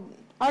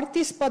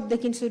 38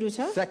 पददेखि सुरु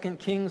छ 2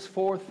 Kings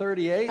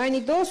 4:38 अनि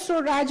दोस्रो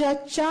राजा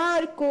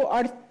 4 को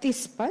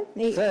 38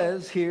 पद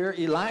says here,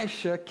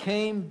 Elisha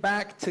came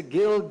back to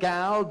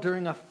Gilgal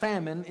during a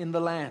famine in the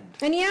land.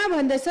 अनि यहाँ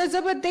भन्दछ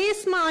जब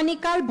देशमा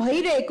अनिकाल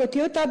भइरहेको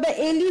थियो तब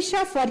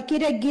एलिशा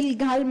फर्केर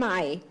गिलगालमा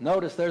आए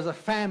Notice there's a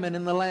famine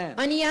in the land.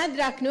 अनि याद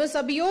राख्नुहोस्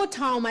अब यो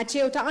ठाउँमा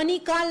चाहिँ एउटा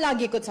अनिकाल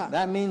लागेको छ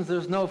That means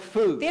there's no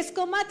food.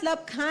 त्यसको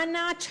मतलब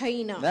खाना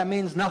छैन That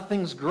means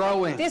nothing's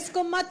growing.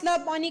 त्यसको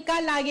मतलब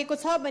अनिकाल लागेको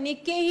छ भने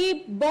केही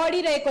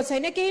बढिरहेको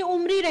छैन केही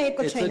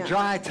उम्रिरहेको It's a छैन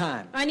dry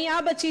time. अनि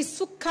अब चाहिँ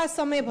सुक्खा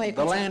समय The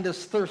भएको छ land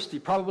is thirsty,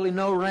 probably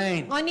no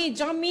rain. अनि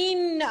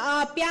जमिन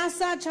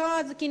प्यासा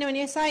छ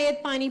किनभने सायद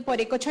पानी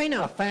परेको छैन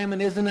A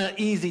famine isn't an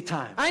easy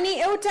time. अनि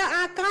एउटा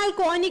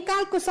अकालको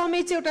अनिकालको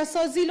समय चाहिँ एउटा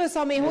सजिलो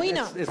समय होइन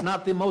It's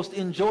not the most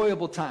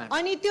enjoyable time.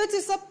 अनि त्यो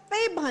चाहिँ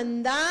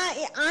सबैभन्दा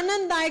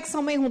आनन्ददायक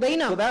समय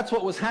हुँदैन So that's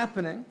what was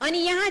happening. अनि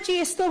यहाँ चाहिँ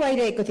यस्तो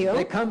भइरहेको थियो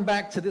They come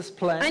back to this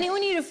place. अनि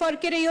उनीहरू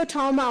फर्केर यो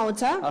ठाउँमा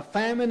आउँछ A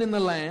famine in the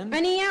land.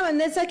 अनि यहाँ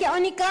भन्दछ कि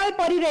अनिकाल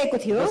परिरहेको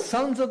थियो The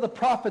sons of the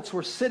prophets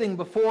were sitting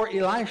before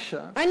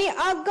Elisha. अनि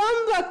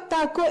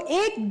अगमवक्ताको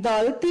एक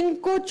दल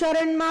तिनको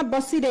चरणमा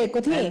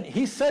बसिरहेको थिए And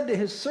he said to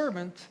his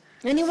servant,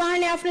 अनि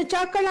उहाँले आफ्नो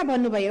चाकरलाई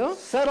भन्नुभयो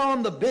set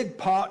on the big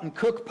pot and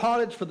cook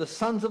pottage for the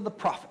sons of the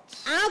prophets.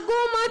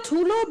 आगोमा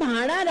ठुलो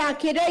भाँडा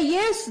राखेर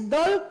यस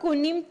दलको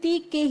निम्ति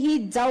केही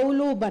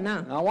जाउलो बना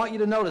Now I want you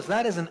to notice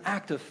that is an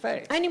act of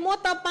faith. अनि म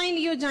तपाईले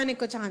यो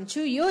जानेको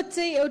चाहन्छु यो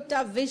चाहिँ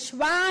एउटा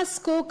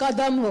विश्वासको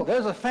कदम हो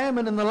There's a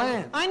famine in the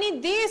land. अनि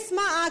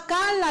देशमा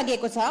अकाल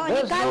लागेको छ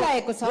There's अनिकाल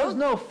लागेको there's छ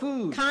no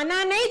food.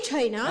 खाना नै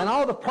छैन And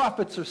all the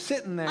prophets are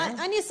sitting there.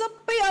 अनि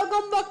सबै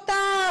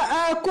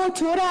अगमवक्ताको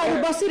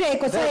छोराहरू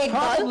बसिरहेको छ एक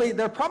दल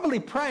They're probably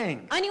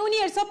praying. अनि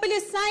उनीहरू सबैले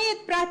सायद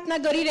प्रार्थना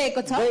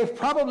गरिरहेको छ They've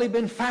probably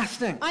been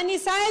fasting. अनि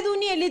सायद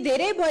उनीहरूले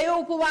धेरै भयो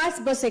उपवास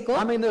बसेको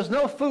I mean, there's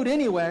no food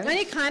anyway.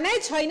 अनि खानै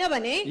छैन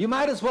भने You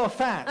might as well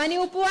fast. अनि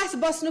उपवास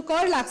बस्नु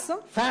कर लाग्छ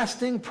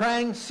Fasting,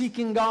 praying,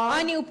 seeking God.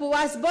 अनि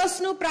उपवास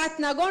बस्नु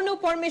प्रार्थना गर्नु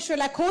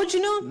परमेश्वरलाई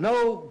खोज्नु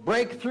No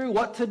breakthrough,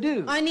 what to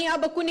do? अनि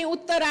अब कुनै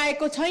उत्तर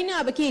आएको छैन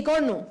अब के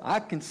गर्नु I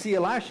can see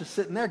Elisha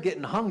sitting there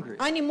getting hungry.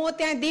 अनि म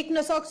त्यहाँ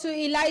देख्न सक्छु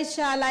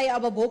इलाइशालाई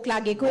अब भोक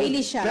लागेको His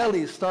Elisha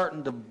belly's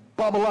starting to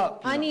bubble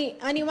up. you know.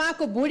 अनि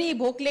उहाँको बुढी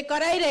भोकले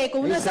कराइरहेको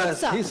हुन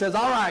सक्छ He says,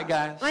 all right,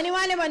 guys, अनि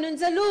उहाँले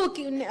भन्नुहुन्छ लु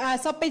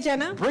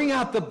सबैजना bring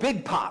out the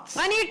big pots.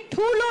 अनि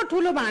ठुलो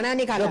ठुलो भाँडा The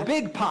निकाल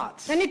big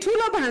pots. अनि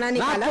ठुलो भाँडा Not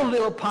the निकाल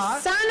little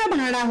pot. सानो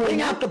भाँडा Bring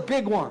होइन out the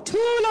big one.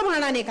 ठुलो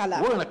भाँडा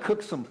निकाल We're going to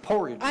cook some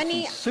porridge, or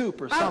अनि some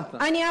soup or something.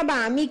 अनि अब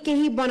हामी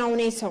केही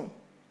बनाउने छौँ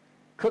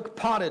Cook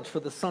pottage for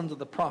the sons of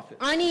the prophets.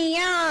 अनि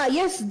यहाँ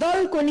यस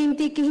दलको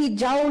निम्ति केही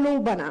जाउलो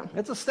बना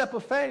It's a step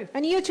of faith.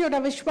 अनि यो चाहिँ एउटा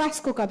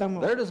विश्वासको कदम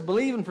हो They're just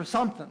believing for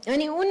something.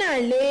 अनि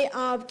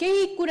उनीहरूले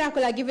केही कुराको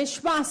लागि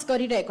विश्वास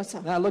गरिरहेको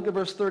छ Now look at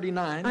verse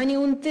 39. अनि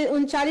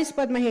 39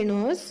 पदमा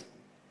हेर्नुहोस्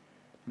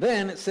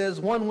Then it says,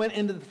 one went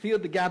into the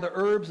field to gather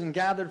herbs and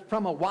gathered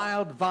from a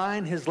wild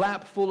vine his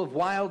lap full of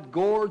wild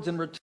gourds and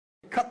returned,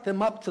 cut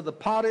them up to the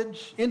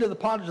pottage, into the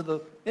pot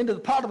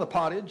of the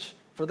pottage,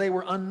 for they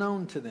were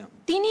unknown to them.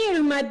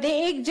 तिनीहरूमध्ये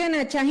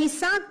एकजना चाहिँ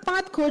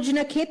सागपात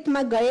खोज्न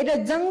खेतमा गएर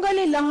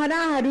जंगली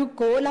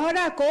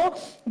लहराको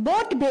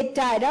बोट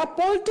भेट्टाएर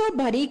पोल्टो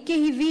भरि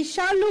केही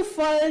विषालु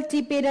फल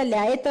टिपेर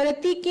ल्याए तर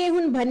ती के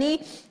हुन् भने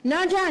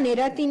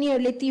नजानेर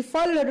तिनीहरूले ती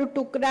फलहरू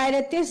टुक्राएर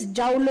त्यस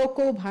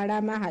जाउलोको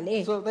भाँडामा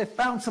हाले So they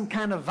found some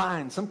kind of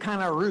vine, some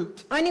kind of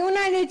root, अनि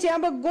उनीहरूले चाहिँ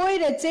अब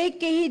गएर चाहिँ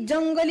केही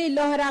जंगली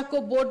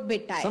लहराको बोट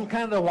भेट्टाए some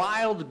kind of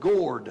wild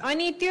gourd.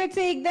 अनि त्यो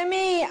चाहिँ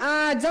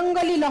एकदमै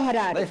जंगली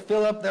लहराहरू They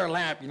fill up their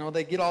lap,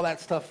 they get all that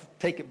stuff,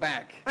 take it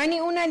back. अनि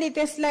उनीहरूले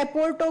त्यसलाई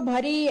पोल्टो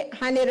भरि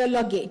हालेर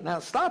लगे Now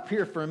stop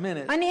here for a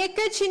minute. अनि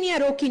एकैछिन यहाँ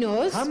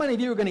रोकिनुहोस् How many of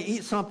you are going to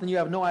eat something you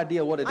have no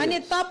idea what it अनि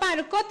is?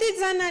 तपाईहरु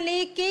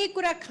कतिजनाले केही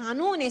कुरा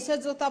खानु हुनेछ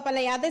जो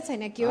तपाईलाई यादै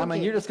छैन के हो I mean,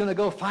 के you're just going to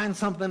go find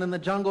something in the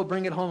jungle,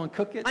 bring it home and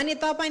cook it? अनि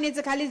तपाईले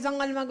चाहिँ खाली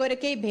जंगलमा गएर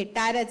केही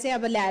भेट्टाएर चाहिँ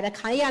अब ल्याएर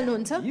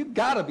खाइहाल्नुहुन्छ You've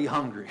got to be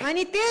hungry.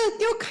 अनि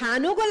त्यो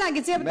खानुको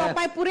लागि चाहिँ अब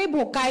तपाई पुरै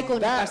भोकाएको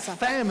That हुनुपर्छ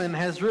famine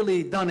has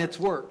really done its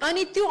work.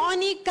 अनि त्यो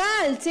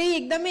अनिकाल चाहिँ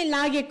एकदमै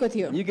लागेको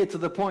थियो You get to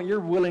the point you're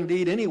willing to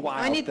eat any अनि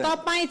wild thing.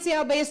 तपाई चाहिँ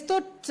अब यस्तो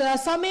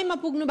समयमा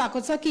पुग्नु भएको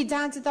छ कि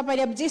जहाँ चाहिँ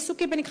तपाईले अब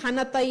जेसुकै पनि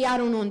खान तयार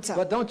हुनुहुन्छ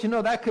But don't you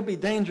know that could be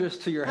dangerous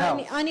to your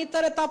health? अनि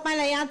तर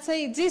तपाईलाई याद छ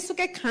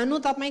जेसुकै खानु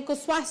तपाईको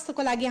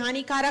स्वास्थ्यको लागि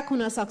हानिकारक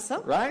हुन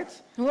सक्छ Right?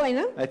 हो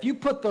हैन If you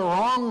put the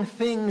wrong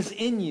things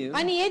in you,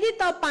 अनि यदि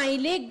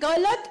तपाईले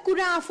गलत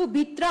कुरा आफू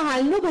भित्र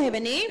हाल्नु भयो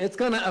भने it's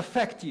going to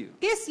affect you.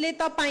 त्यसले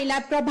तपाईलाई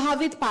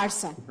प्रभावित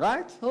पार्छ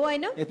Right? हो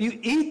हैन If you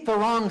eat the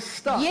wrong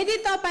stuff, यदि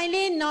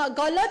तपाईले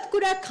गलत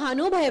कुरा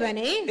खानु भयो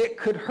भने it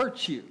could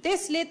hurt you.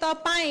 त्यसले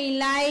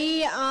तपाईलाई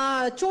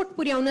चोट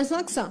पुर्याउन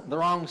सक्छ The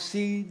wrong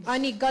seeds,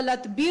 अनि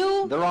गलत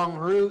बिउ the wrong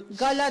roots,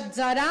 गलत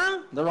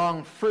जरा the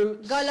wrong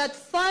fruits, गलत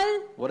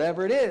फल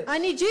whatever it is,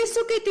 अनि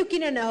जेसुकै त्यो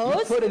किन you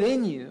नहोस् put it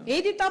in you,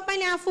 यदि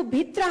तपाईले आफू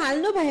भित्र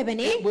हाल्नु भयो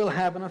भने it will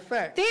have an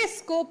effect.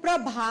 त्यसको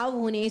प्रभाव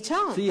हुनेछ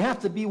So you have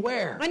to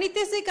beware. अनि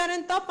त्यसै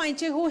कारण तपाई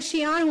चाहिँ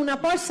होशियार हुन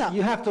पर्छ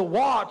You have to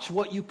watch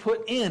what you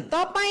put in.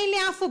 तपाईले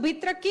आफू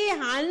भित्र के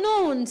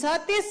हाल्नुहुन्छ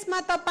त्यसमा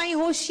तपाई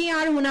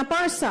होशियार हुन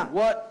पर्छ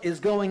What is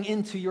going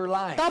into your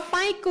life?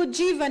 तपाईको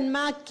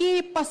जीवनमा के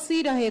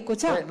पसिरहेको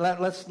छ Right,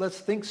 let's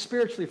think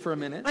spiritually for a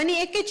minute. अनि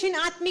एकैछिन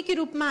आत्मिक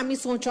रूपमा हामी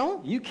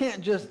सोचौं You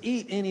can't just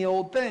eat any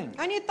old thing.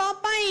 अनि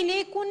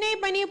तपाईले कुनै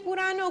पनि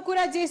पुरानो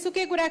कुरा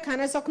जेसुकै कुरा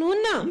खान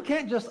सक्नुहुन्न You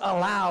can't just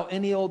allow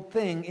any old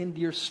thing into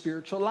your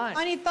spiritual life.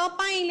 अनि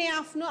तपाईले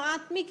आफ्नो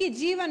आत्मिक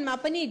जीवनमा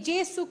पनि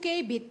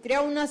जेसुकै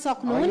भित्र्याउन Are you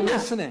सक्नुहुन्न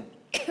listening?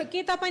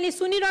 के तपाईले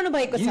सुनिरहनु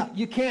भएको छ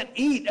You can't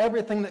eat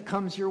everything that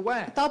comes your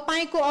way.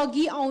 तपाईको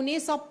अघि आउने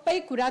सबै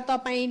कुरा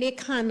तपाईले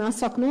खान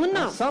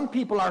सक्नुहुन्न Some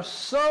people are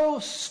so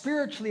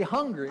spiritually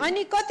hungry,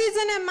 अनि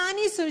कतिजना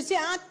मानिसहरु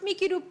चाहिँ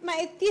आत्मिक रूपमा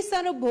यति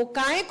साह्रो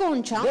भोकाएको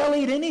हुन्छ they'll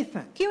eat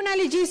anything. कि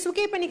उनीहरूले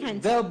जेसुकै पनि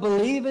खान्छ They'll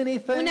believe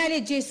anything. उनीहरूले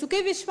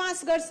जेसुकै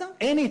विश्वास गर्छ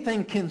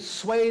Anything can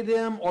sway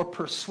them or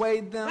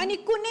persuade them. अनि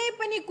कुनै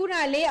पनि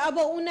कुराले अब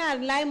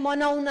उनीहरूलाई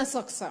मनाउन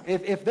सक्छ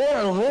If they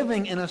are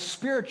living in a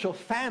spiritual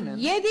famine,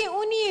 यदि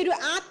उनीहरू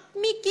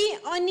आत्मिकी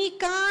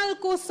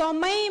अनिकालको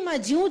समयमा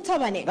जिउँछ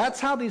भने that's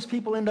how these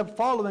people end up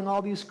following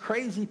all these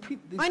crazy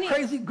people, these अनि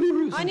crazy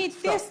gurus अनि and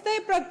stuff. त्यस्तै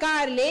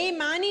प्रकारले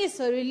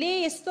मानिसहरूले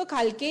यस्तो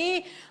खालके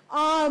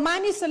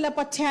मानिसहरूलाई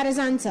पछ्याएर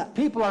जान्छ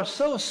People are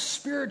so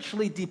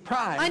spiritually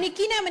deprived, अनि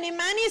किनभने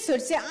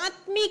मानिसहरू चाहिँ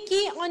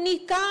आत्मिकी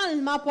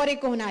अनिकालमा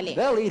परेको हुनाले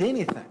they'll eat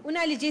anything.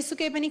 उनीहरूले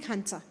जेसुकै पनि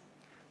खान्छ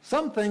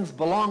Some things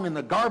belong in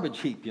the garbage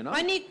heap, you know.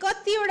 अनि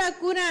कतिवटा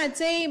कुरा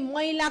चाहिँ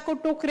मैलाको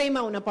टोकरीमा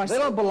हुन पर्छ They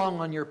don't belong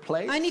on your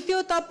plate. अनि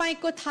त्यो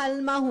तपाईको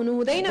थालमा हुनु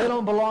हुँदैन They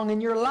don't belong in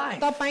your life.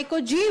 तपाईको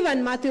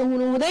जीवनमा त्यो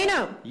हुनु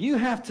हुँदैन You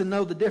have to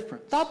know the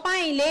difference.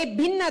 तपाईले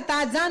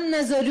भिन्नता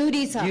जान्न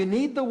जरुरी छ You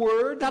need the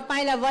word.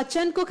 तपाईलाई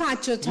वचनको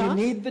खाँचो छ You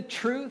need the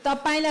truth.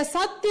 तपाईलाई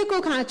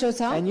सत्यको खाँचो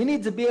छ And you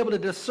need to be able to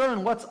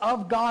discern what's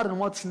of God and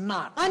what's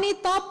not. अनि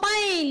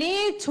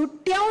तपाईले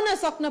छुट्याउन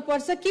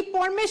सक्नुपर्छ कि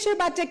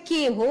परमेश्वरबाट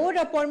के हो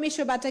र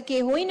परमेश्वरबाट के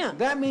होइन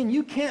That means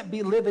you can't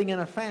be living in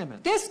a famine.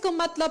 त्यसको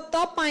मतलब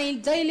तपाई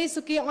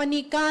जहिलेसुकै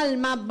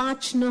अनिकालमा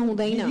बाँच्न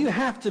हुँदैन You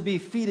have to be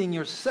feeding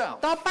yourself.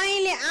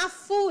 तपाईले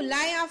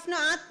आफूलाई आफ्नो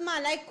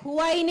आत्मालाई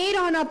खुवाइ नै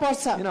रहन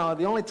पर्छ You know,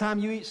 the only time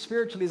you eat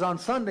spiritually is on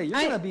Sunday. You're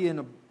going to be in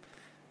a,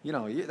 you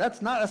know,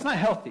 that's not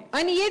healthy.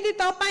 अनि यदि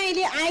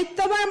तपाईले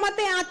आइतबार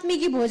मात्रै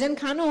आत्मिकी भोजन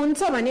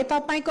खानुहुन्छ भने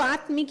तपाईको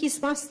आत्मिकी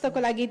स्वास्थ्यको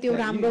लागि त्यो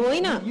राम्रो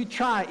होइन You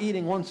try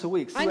eating once a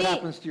week. See what अनि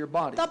happens to your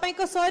body.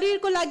 तपाईको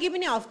शरीरको लागि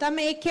पनि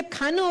हप्तामा एक खेप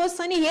खानुहोस्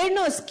अनि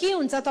हेर्नुहोस् के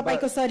हुन्छ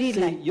तपाईको See,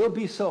 शरीरलाई you'll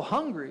be so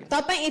hungry.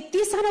 तपाई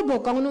यति साह्रो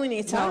भोकाउनु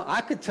हुनेछ Now,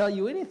 I could tell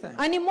you anything.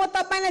 अनि म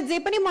तपाईलाई जे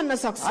पनि भन्न I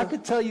सक्छु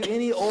could tell you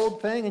any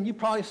old thing and you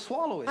probably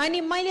swallow it.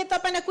 अनि मैले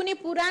तपाईलाई कुनै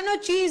पुरानो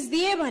चीज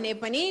दिए भने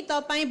पनि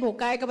तपाई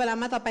भोकाएको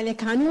बेलामा तपाईले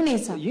खानु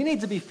हुनेछ You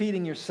need to be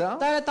feeding yourself.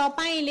 तर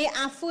तपाईले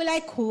आफूलाई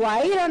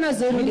खुवाइरहन You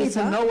जरुरी need to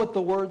छ know what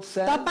the word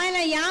says.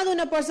 तपाईलाई याद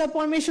हुनुपर्छ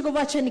परमेश्वरको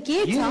वचन के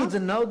You need छ to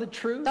know the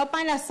truth.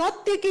 तपाईलाई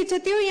सत्य के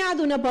छ त्यो याद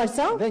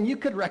हुनुपर्छ Then you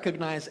could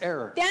recognize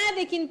error.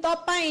 त्यहाँदेखि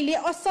तपाईले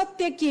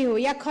असत्य के हो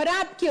या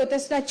खराब के हो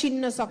त्यसलाई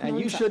चिन्न And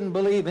you सक्नुहुन्छ shouldn't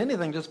believe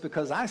anything just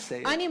because I say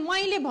it. अनि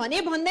मैले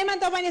भने भन्दैमा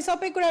तपाईले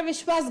सबै कुरा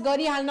विश्वास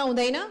गरिहाल्न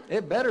हुँदैन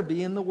It better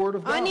be in the word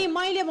of अनि God.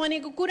 मैले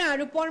भनेको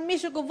कुराहरू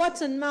परमेश्वरको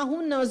वचनमा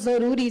हुन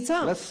जरुरी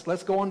छ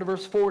Let's go on to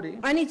verse 40.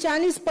 अनि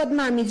 40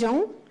 पदमा हामी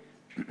जाउँ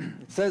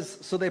It says,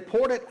 so they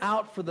poured it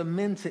out for the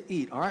men to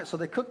eat. All right, so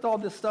they cooked all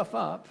this stuff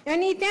up.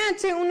 अनि त्यहाँ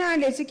चाहिँ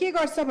उनीहरूले चाहिँ के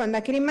गर्छ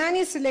भन्दाखेरि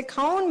मानिसहरूले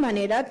खाउन्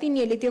भनेर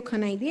तिनीहरूले त्यो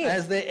खनाइदिए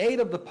As they ate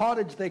of the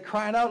pottage, they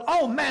cried out,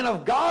 "Oh, man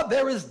of God,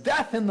 there is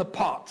death in the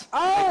pot."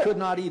 Oh. They could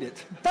not eat it.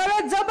 तर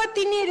जब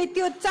तिनीहरूले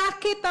त्यो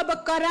चाखे तब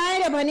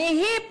कराएर भने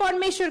हे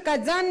परमेश्वरका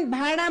जन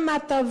भाँडामा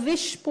त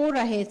विष पो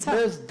रहेछ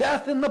There's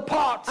death in the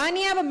pot.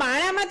 अनि अब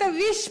भाँडामा त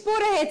विष पो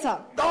रहेछ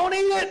Don't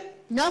eat it.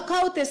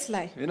 नखाऊ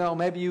त्यसलाई You know,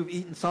 maybe you've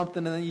eaten something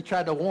and then you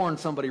tried to warn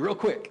somebody real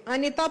quick.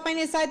 अनि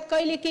तपाईले सायद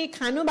कहिले केही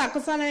खानु भएको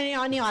छ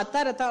अनि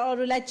हतार हतार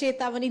अरूलाई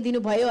चेतावनी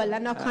दिनुभयो होला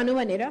नखानु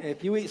भनेर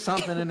If you eat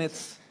something and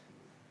it's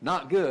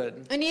not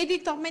good, अनि यदि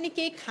तपाईले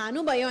केही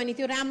खानु भयो अनि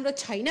त्यो राम्रो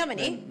छैन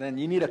भने then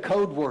you need a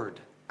code word.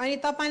 अनि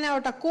तपाईलाई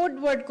एउटा कोड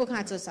वर्डको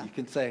खाँचो छ You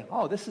can say,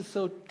 oh, this is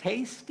so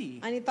tasty.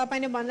 अनि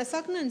तपाईले भन्न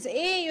सक्नुहुन्छ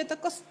ए यो त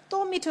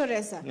कस्तो मिठो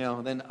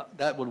रहेछ Then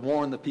that would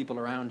warn the people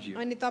around you.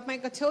 अनि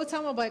तपाईको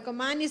छेउछाउमा भएको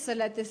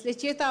मानिसहरूलाई त्यसले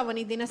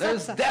चेतावनी दिन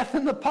There's सक्छ death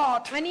in the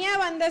pot. अनि यहाँ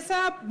भन्दछ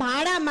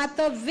भाडामा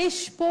त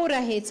विष पो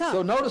रहेछ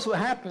So notice what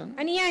happened.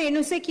 अनि यहाँ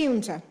हेर्नुस् के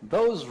हुन्छ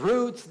Those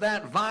roots,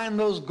 that vine,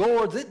 those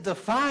gourds, it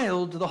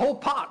defiled the whole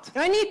pot.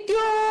 अनि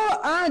त्यो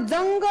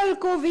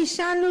जंगलको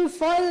विषालु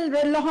फल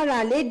र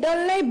लहराले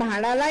डल्लै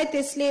भाडालाई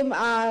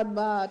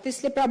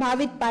त्यसले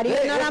प्रभावित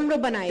पार्यो नराम्रो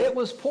बनायो It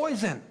was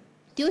poison.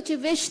 त्यो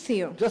चाहिँ विष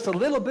थियो Just a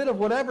little bit of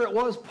whatever it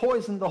was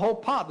poisoned the whole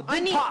pot, the big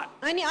अनि pot.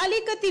 अनि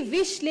अलिकति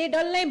विषले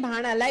डल्लै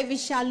भाडालाई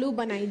विषालु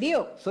बनाइदियो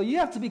So you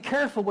have to be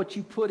careful what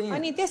you put in.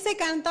 अनि त्यसै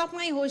कारण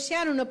तपाईँ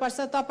होशियार हुनुपर्छ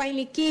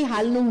तपाईले के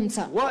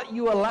हाल्नुहुन्छ What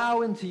you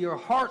allow into your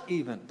heart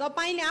even.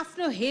 तपाईले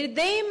आफ्नो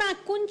हृदयमा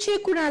कुन चाहिँ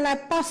कुरालाई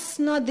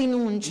पस्न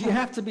दिनुहुन्छ You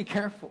have to be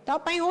careful.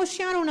 तपाई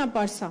होशियार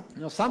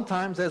हुनुपर्छ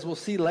Sometimes, as we'll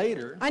see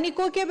later, अनि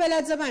कोही बेला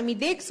जब हामी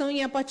देख्छौं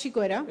यहाँ पछि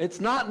गएर it's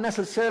not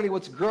necessarily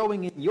what's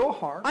growing in your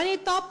heart, अनि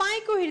तपाईको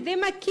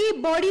हृदयमा के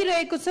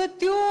बढिरहेको छ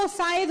त्यो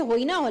सायद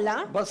होइन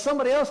होला but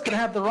somebody else could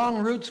have the wrong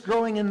roots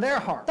growing in their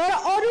heart. तर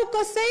अरु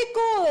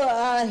कसैको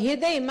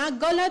हृदयमा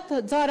गलत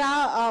जरा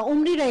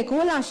उम्रिरहेको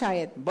होला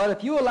सायद But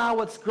if you allow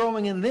what's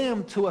growing in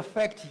them to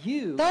affect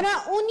you, तर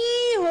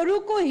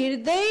उनीहरुको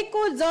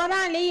हृदयको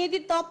जराले यदि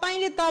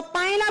तपाईले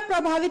तपाईलाई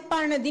प्रभावित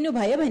पार्न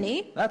दिनुभयो भने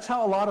that's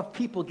how a lot of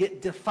people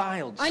get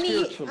defiled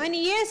spiritually.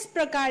 अनि यस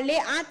प्रकारले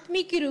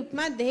आत्मिक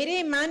रूपमा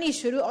धेरै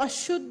मानिसहरु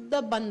अशुद्ध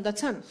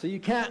बन्दछन् So you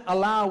can't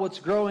allow what's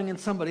growing in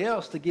somebody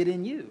else to get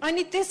in you.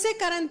 अनि त्यसै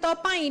कारण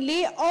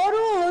तपाईले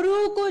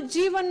अरूहरुको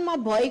जीवनमा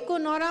भएको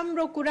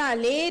नराम्रो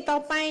कुराले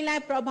तपाईलाई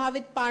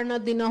प्रभावित पार्न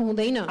दिन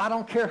हुँदैन I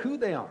don't care who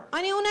they are.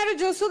 अनि उनीहरु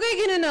जोसुकै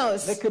किन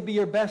नहोस् They could be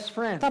your best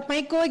friend,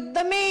 तपाईको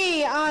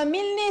एकदमै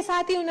मिल्ने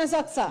साथी हुन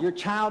सक्छ your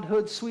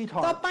childhood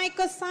sweetheart.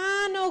 तपाईको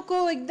सानोको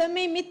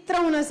एकदमै मित्र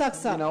हुन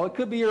सक्छ It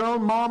could be your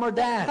own mom or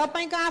dad.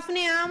 तपाईको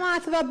आफ्नै आमा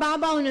अथवा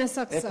बाबा हुन If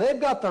सक्छ they've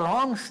got the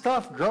wrong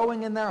stuff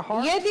growing in their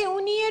heart, यदि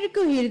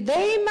उनीहरुको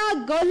हृदयमा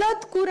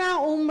गलत कुरा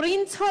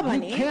उम्रिन्छ you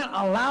भने can't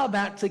allow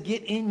that to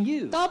get in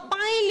you.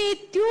 तपाईले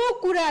त्यो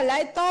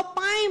कुरालाई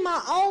तपाईमा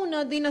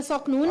आउन दिन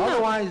सक्नुहुन्न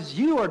Otherwise,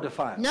 you are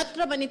defiled.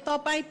 नत्र भने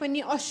तपाई पनि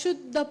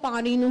अशुद्ध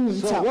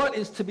पारिनुहुन्छ So what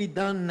is to be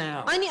done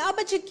now? अनि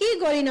अब चाहिँ के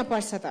गरिन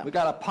पर्छ त We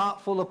got a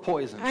pot full of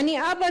poison. अनि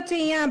अब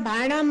चाहिँ यहाँ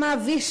भाडामा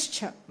विष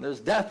छ There's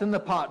death in the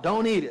pot.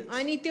 Don't eat it.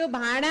 अनि त्यो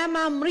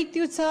भाडामा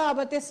मृत्यु छ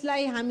अब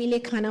त्यसलाई हामीले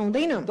खान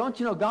हुँदैन Don't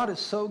you know God is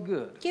so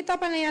good? के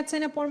तपाईलाई याद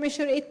छैन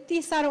परमेश्वर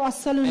यति साह्रो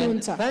असल And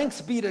हुनुहुन्छ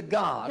thanks be to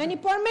God, अनि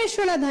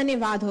परमेश्वरलाई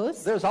धन्यवाद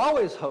होस् there's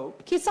always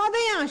hope, कि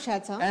सधैँ आशा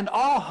छ and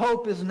all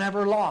hope is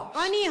never lost.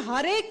 अनि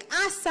हरेक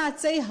आशा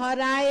चाहिँ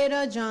हराएर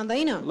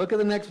जाँदैन Look at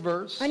the next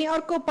verse, अनि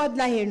अर्को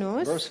पदलाई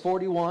हेर्नुहोस् verse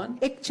 41.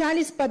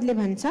 41 पदले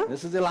भन्छ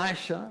This is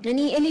Elisha.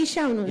 अनि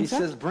एलिशा He हुनुहुन्छ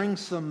says, bring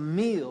some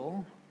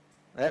meal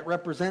that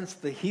represents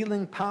the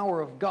healing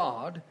power of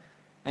God,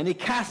 and he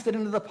cast it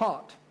into the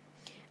pot.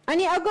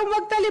 अनि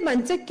अगमवक्ताले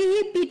भन्छ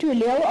केही पिठो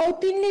ल्याऊ औ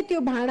तिनले त्यो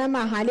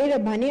भाँडामा हालेर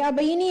भने अब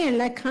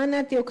यिनीहरूलाई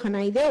खाना त्यो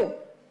खनाइदेऊ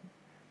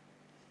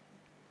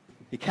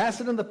He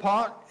cast it in the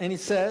pot, and he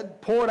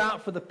said, pour it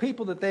out for the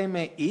people that they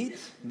may eat.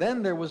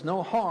 Then there was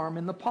no harm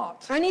in the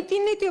pot. अनि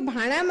तिनले त्यो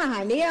भाँडामा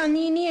हाले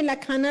अनि यिनीहरूलाई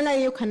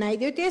खानालाई यो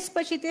खनाइदियो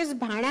त्यसपछि त्यस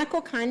भाँडाको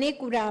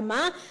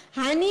खानेकुरामा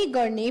हानि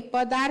गर्ने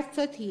पदार्थ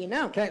थिएन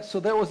Okay, so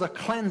there was a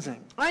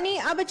cleansing. अनि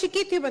अब चाहिँ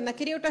के थियो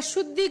भन्दाखेरि एउटा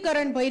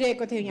शुद्धिकरण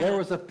भइरहेको थियो There यहाँ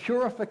was a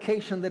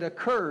purification that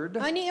occurred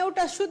अनि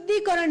एउटा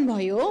शुद्धिकरण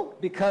भयो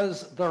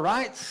because the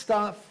right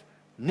stuff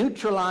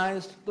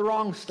neutralized the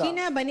wrong stuff.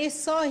 किनभने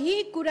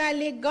सही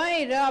कुराले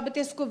गएर अब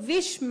त्यसको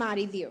विष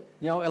मारिदियो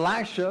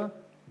Elisha,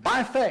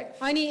 by faith,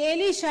 अनि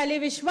एलिशाले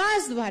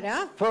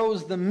विश्वासद्वारा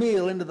throws the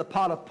meal into the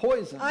pot of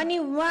poison. अनि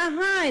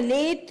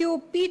उहाँले त्यो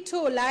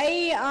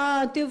पिठोलाई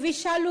त्यो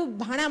विषालु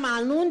भाँडामा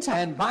हाल्नुहुन्छ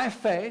And by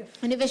faith,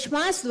 अनि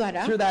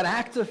विश्वासद्वारा through that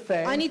act of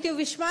faith, अनि त्यो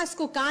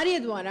विश्वासको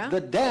कार्यद्वारा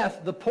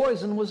the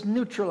poison was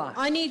neutralized.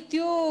 अनि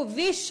त्यो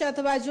विष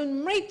अथवा जुन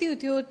मृत्यु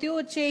थियो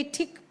त्यो चाहिँ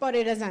ठिक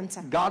परेर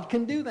जान्छ God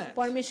can do that.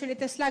 परमेश्वरले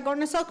त्यसलाई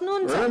गर्न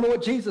सक्नुहुन्छ Remember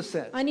what Jesus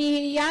said.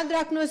 अनि याद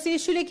राख्नुहोस्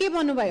येशूले के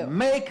भन्नुभयो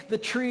Make the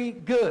tree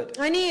good.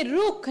 अनि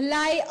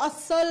रुखलाई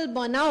असल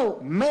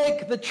बनाऊ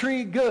Make the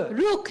tree good.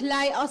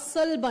 रुखलाई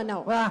असल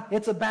बनाऊ Well,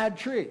 it's a bad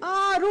tree.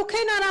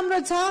 रुखै नराम्रो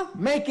छ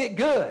Make it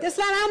good.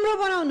 त्यसलाई राम्रो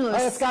Hey,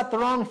 बनाउनुहोस् it's got the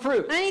wrong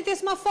fruit. अनि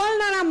त्यसमा फल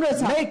नराम्रो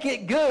छ Make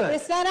it good.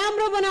 त्यसलाई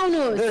राम्रो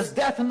बनाउनुहोस् There's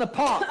death in the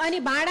pot.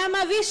 अनि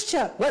भाँडामा विष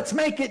छ Let's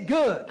make it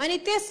good. अनि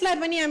त्यसलाई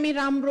पनि हामी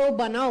राम्रो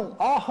बनाऊ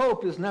All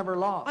hope is never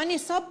lost. अनि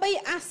सबै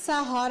आशा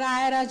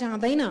हराएर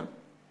जाँदैन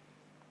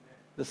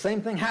The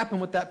same thing happened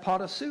with that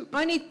pot of soup.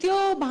 अनि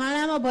त्यो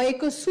भाँडामा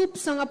भएको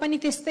सुपसँग पनि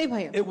त्यस्तै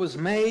भयो It was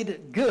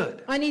made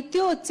good. अनि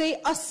त्यो चाहिँ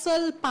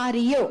असल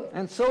पारियो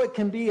And so it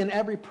can be in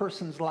every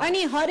person's life.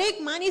 अनि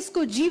हरेक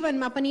मानिसको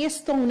जीवनमा पनि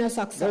यस्तो हुन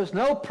सक्छ There's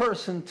no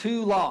person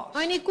too lost.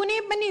 अनि कुनै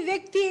पनि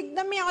व्यक्ति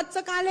एकदमै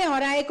अचकाले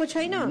हराएको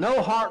छैन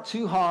No heart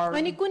too hard.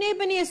 अनि कुनै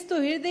पनि यस्तो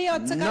हृदय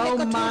अचकाले No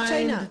कठोर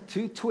छैन mind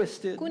too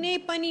twisted. कुनै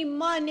पनि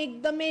मन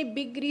एकदमै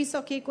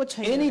बिग्रिसकेको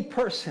छैन Any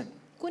person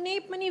कुनै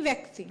पनि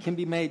व्यक्ति can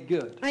be made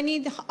good.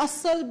 अनि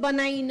असल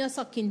बनाइन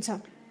सकिन्छ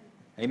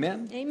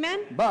Amen?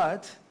 आमेन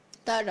But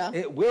तर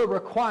it will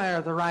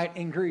require the right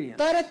ingredients.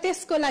 तर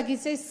त्यसको लागि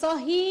चाहिँ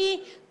सही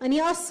अनि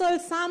असल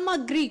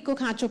सामग्रीको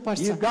खाँचो पर्छ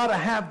You've got to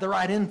have the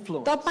right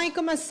influence.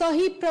 तपाईकोमा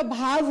सही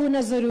प्रभाव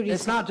हुन जरुरी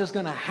It's छ not just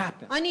going to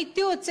happen. अनि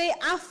त्यो चाहिँ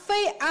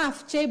आफै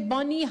आफ चाहिँ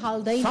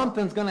बनिहाल्दैन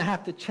Something's going to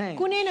have to change.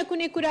 कुनै न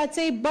कुनै कुरा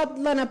चाहिँ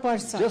बदलन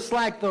पर्छ Just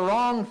like the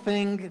wrong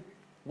thing,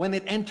 when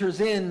it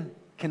enters in,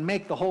 can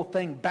make the whole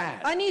thing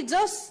bad. अनि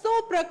जस्तो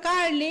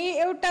प्रकारले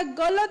एउटा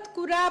गलत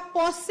कुरा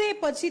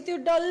पसेपछि त्यो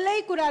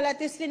डल्लै कुरालाई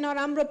त्यसले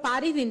नराम्रो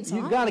पारिदिन्छ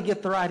You've got to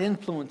get the right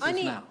influences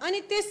अनि now.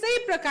 अनि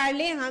त्यसै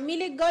प्रकारले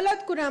हामीले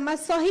गलत कुरामा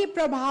सही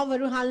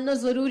प्रभावहरू हाल्न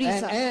जरुरी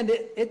छ And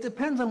it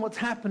depends on what's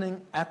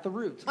happening at the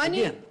roots.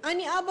 अनि Again,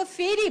 अनि अब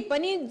फेरि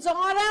पनि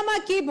जरामा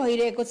के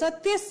भइरहेको छ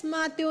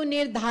त्यसमा त्यो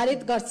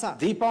निर्धारित गर्छ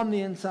deep on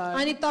the inside,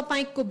 अनि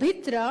तपाईको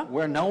भित्र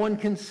where no one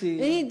can see,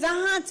 अनि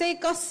जहाँ चाहिँ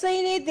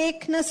कसैले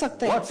देख्न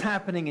सक्दैन what's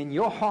happening in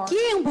your heart,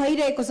 के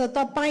भइरहेको छ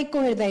तपाईको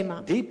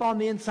हृदयमा deep on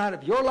the inside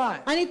of your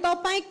life, अनि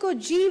तपाईको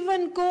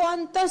जीवनको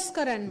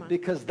अन्तस्करणमा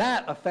because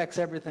that affects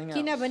everything else.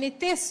 किनभने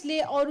त्यसले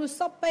अरु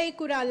सबै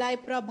कुरालाई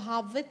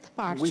प्रभावित We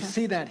पार्छ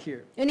see that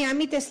here. अनि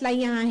हामी त्यसलाई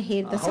यहाँ I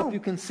हेर्दछौँ hope you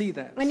can see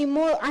that. अनि म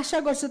आशा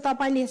गर्छु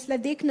तपाईले यसलाई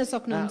देख्न Now,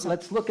 सक्नुहुन्छ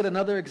let's look at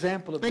another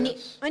example of अनि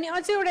this. अनि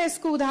अझै एउटा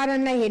यसको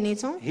उदाहरणलाई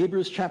हेर्नेछौँ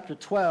Hebrews chapter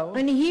 12,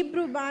 अनि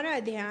हिब्रू 12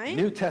 अध्याय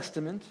New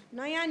Testament,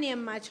 नयाँ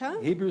नियममा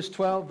छ Hebrews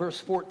 12, verse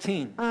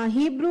 14.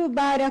 हिब्रू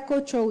 12 को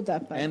 14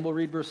 पद And we'll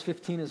read verse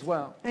 15 as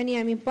well. अनि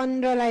हामी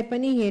 15 लाई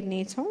पनि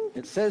हेर्नेछौँ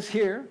It says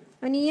here,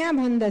 अनि यहाँ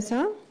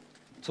भन्दछ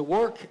to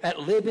work at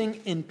living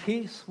in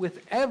peace with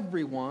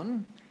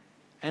everyone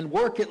and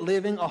work at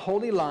living a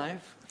holy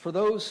life, for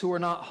those who are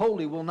not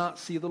holy will not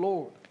see the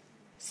Lord.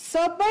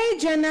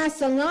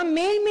 सबैजनासँग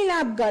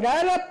मेलमिलाप गर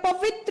र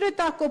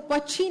पवित्रताको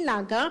पछि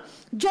लाग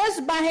जस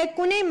बाहेक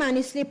कुनै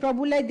मानिसले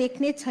प्रभुलाई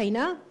देख्ने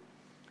छैन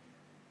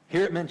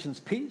Here it mentions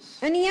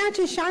peace. अनि यहाँ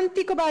चाहिँ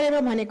शान्तिको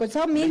बारेमा भनेको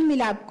छ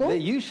मेलमिलापको That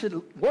you should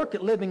work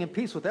at living in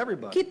peace with कि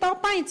everybody.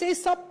 तपाई चाहिँ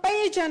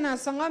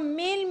सबैजनासँग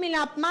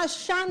मेलमिलापमा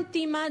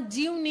शान्तिमा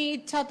जिउने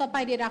इच्छा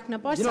तपाईले राख्न You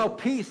पर्छ know,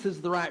 peace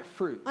is the right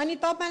fruit. अनि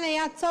तपाईलाई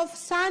याद छ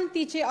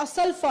शान्ति चाहिँ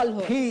असल फल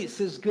हो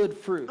Peace is good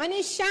fruit.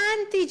 अनि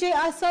शान्ति चाहिँ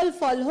असल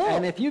फल हो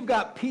And if you've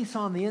got peace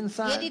on the यदि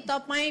inside,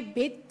 तपाई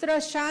भित्र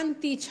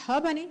शान्ति छ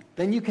भने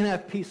then you can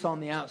have peace on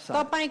the outside.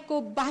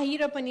 तपाईको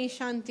बाहिर पनि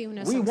शान्ति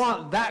हुन We सक्छ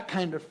want that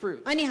kind of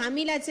fruit. अनि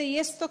हामीलाई चाहिँ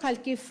यस्तो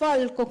खालको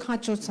फलको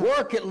खाँचो छ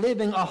Work at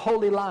living a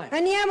holy life.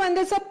 अनि यहाँ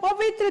भन्दछ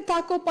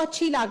पवित्रताको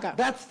पछि लाग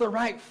That's the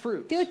right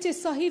fruit. त्यो चाहिँ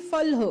सही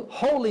फल हो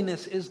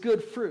Holiness is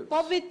good fruit.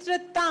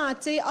 पवित्रता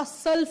चाहिँ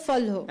असल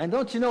फल हो And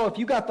don't you know, if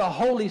you got the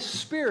Holy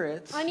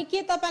Spirit, अनि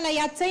के तपाईलाई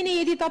याद छैन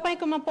यदि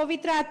तपाईकोमा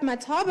पवित्र आत्मा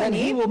छ then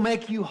भने He will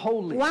make you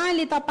holy.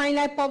 उहाँले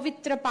तपाईलाई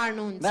पवित्र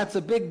पार्नुहुन्छ That's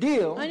a big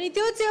deal, अनि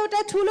त्यो चाहिँ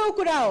एउटा ठुलो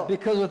कुरा हो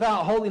because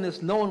without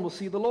holiness, no one will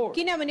see the Lord.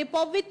 किनभने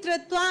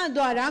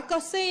पवित्रताद्वारा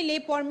कसैले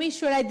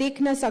परमेश्वरलाई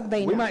देख्न We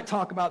सक्दैन might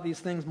talk about these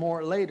things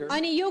more later.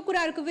 अनि यो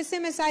कुराहरुको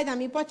विषयमा सायद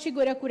हामी पछि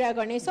गएर कुरा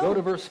Go गर्नेछौँ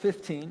to verse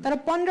 15. तर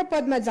 15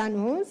 पदमा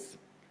जानुहोस्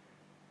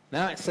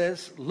Now it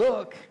says,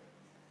 look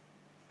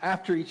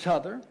after each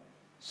other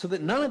so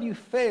that none of you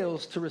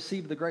fails to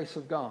receive the grace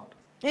of God.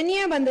 अनि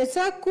यहाँ भन्दछ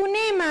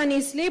कुनै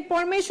मानिसले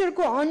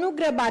परमेश्वरको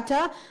अनुग्रहबाट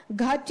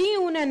घटी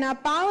हुन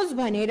नपाओस्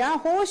भनेर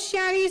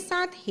होशियारी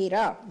साथ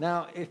हेर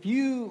Now, if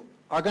you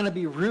are going to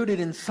be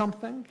rooted in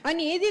something,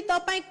 अनि यदि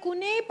तपाई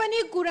कुनै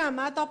पनि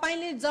कुरामा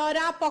तपाईले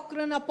जरा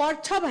पक्रन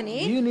पर्छ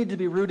भने you need to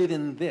be rooted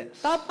in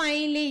this,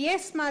 तपाईले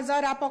यसमा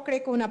जरा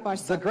पक्रेको हुन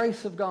पर्छ the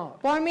grace of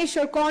God.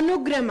 परमेश्वरको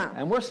अनुग्रहमा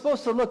And we're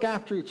supposed to look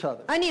after each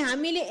other. अनि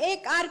हामीले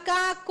एक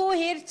अर्काको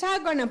हेरचाह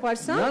गर्न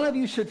पर्छ None of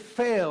you should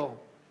fail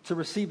to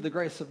receive the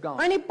grace of God.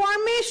 अनि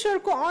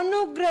परमेश्वरको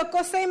अनुग्रह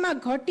कसैमा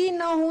घटी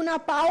नहुन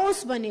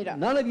पाओस् भनेर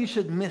None of you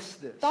should miss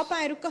this.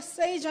 तपाईहरु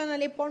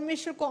कसैजनाले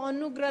परमेश्वरको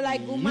अनुग्रहलाई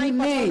You गुमाइ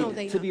need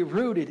पठाउनुहुँदैन to be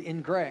rooted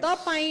in grace.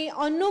 तपाई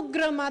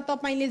अनुग्रहमा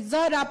तपाईले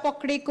जरा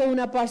पक्रेको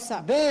हुन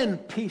पर्छ Then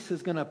peace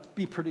is going to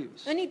be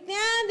produced. अनि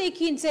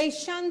त्यहाँदेखि चाहिँ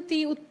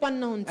शान्ति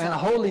उत्पन्न हुन्छ And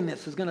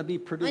holiness is going to be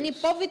अनि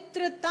produced.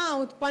 पवित्रता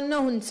उत्पन्न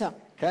हुन्छ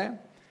Okay?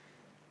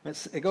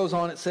 It goes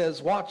on, it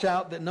says, watch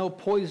out that no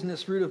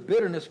poisonous root of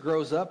bitterness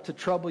grows up to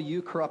trouble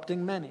you,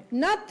 corrupting many.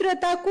 नत्र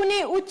त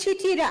कुनै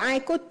उछिटेर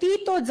आएको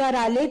तीतो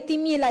जराले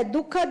तिमीलाई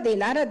दुःख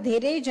देला र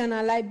धेरै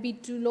जनालाई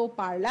बिटुलो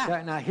पार्ला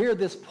Okay, now here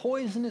this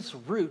poisonous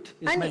root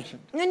is अनि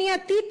mentioned. अनि यहाँ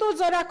तीतो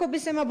जराको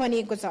विषयमा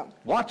भनिएको छ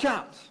Watch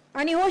out.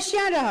 अनि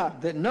होशियार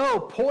रह that no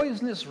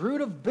poisonous root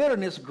of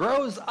bitterness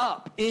grows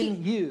up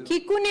in you. कि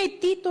कुनै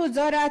तीतो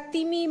जरा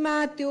तिमीमा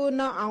त्यो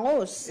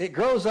नआओस् It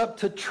grows up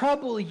to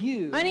trouble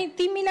you, अनि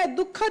तिमीलाई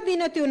दुःख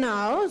दिन त्यो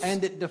नआओस्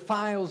and it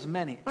defiles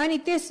many. अनि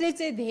त्यसले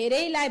चाहिँ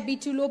धेरैलाई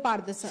बिचुलो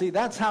पार्दछ See,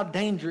 that's how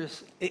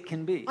dangerous it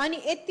can be. अनि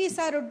यति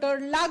साह्रो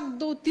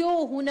डरलाग्दो त्यो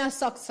हुन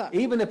सक्छ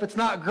Even if it's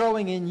not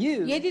growing in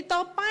you, यदि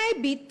तपाईँ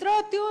भित्र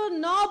त्यो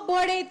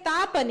नबढे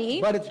तापनि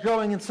but it's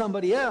growing in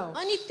somebody else,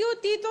 अनि त्यो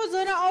तीतो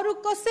जरा अरू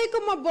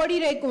कसैकोमा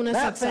बढिरहेको हुन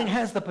that thing सक्छ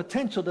has the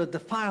potential to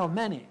defile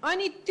many.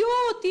 अनि त्यो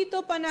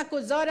तीतोपनाको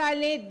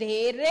जराले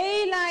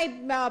धेरैलाई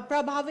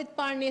प्रभावित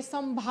पार्ने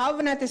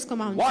सम्भावना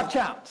त्यसकोमा हुन्छ Watch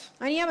out.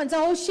 अनि यहाँ भन्छ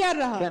होशियार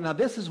रह Okay, now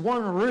this is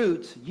one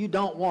root you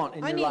don't want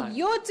in your अनि life.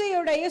 यो चाहिँ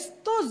एउटा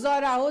यस्तो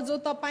जरा हो जो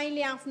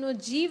तपाईले आफ्नो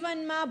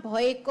जीवनमा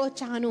भएको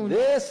चाहनुहुन्छ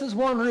This is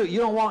one root you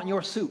don't want in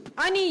your soup.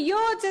 अनि यो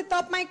चाहिँ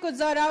तपाईको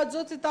जरा हो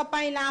जो चाहिँ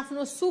तपाईलाई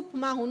आफ्नो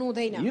सुपमा हुनु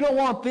हुँदैन You don't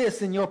want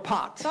this in your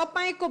pot.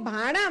 तपाईको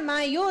भाँडामा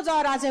यो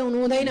जरा चाहिँ हुनु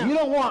हुँदैन You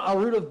don't want a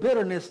root of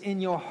bitterness in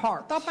your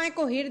heart.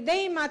 तपाईको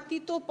हृदयमा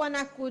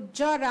तीतोपनाको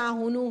जरा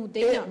हुनु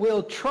हुँदैन It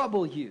will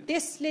trouble you.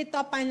 त्यसले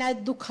तपाईलाई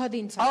दुःख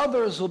दिन्छ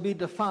Others will be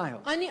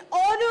defiled. अनि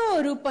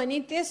अरूहरू पनि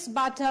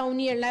त्यसबाट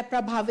उनीहरूलाई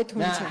प्रभावित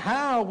Now, हुन्छ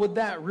how would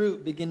that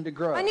root begin to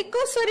grow? अनि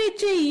कसरी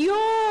चाहिँ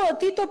यो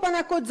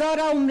तीतोपनाको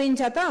जरा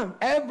उम्रिन्छ त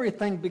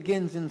Everything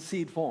begins in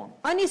seed form.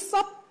 अनि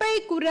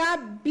सबै कुरा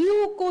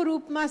बिउको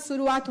रूपमा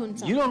सुरुवात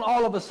हुन्छ You don't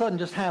all of a sudden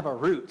just have a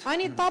root.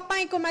 अनि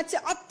तपाईकोमा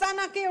चाहिँ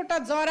अचानकै एउटा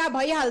जरा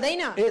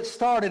भइहाल्दैन It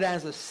started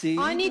as a seed.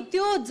 अनि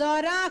त्यो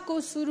जराको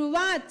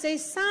सुरुवात चाहिँ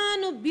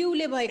सानो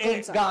बिउले भएको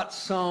It हुन्छ got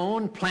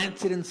sown,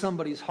 planted in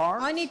somebody's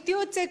heart, अनि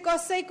त्यो चाहिँ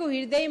कसैको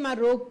हृदयमा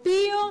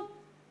रोपियो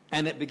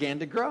and it began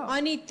to grow.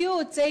 अनि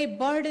त्यो चाहिँ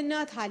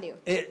बढ्न थाल्यो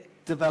It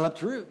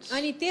developed roots.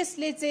 अनि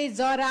त्यसले चाहिँ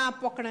जरा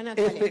पक्रन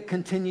If थाल्यो it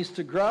continues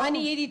to grow, अनि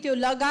यदि त्यो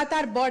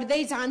लगातार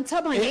बढ्दै जान्छ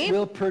भने it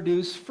will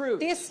produce fruit.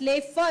 त्यसले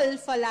फल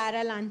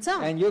फलाएर लान्छ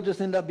And you'll just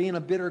end up being a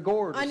bitter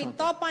gourd or अनि something.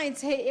 तपाईँ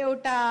चाहिँ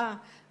एउटा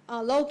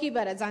लौकी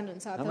भएर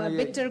जानुहुन्छ How अथवा many of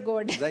you- bitter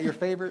gourd Is that your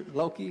favorite?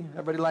 Loki?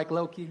 Everybody like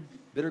Loki?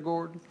 Bitter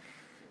gourd?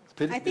 It's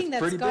pretty, I think it's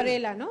that's pretty bitter.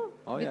 Karela, no?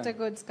 Oh, yeah. Bitter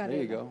gourd's There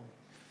you Karela. go.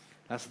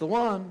 That's the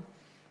one.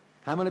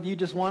 How many of you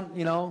just want,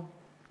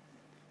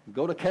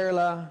 go to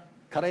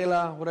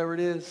Karela, whatever it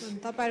is.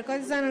 तपाईहरु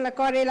कतिजनालाई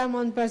करेला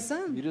मन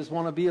पर्छ You just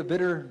want to be a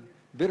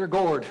bitter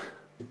gourd.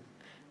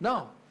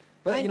 No.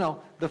 But,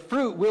 the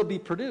fruit will be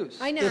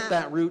produced I know. if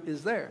that root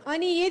is there.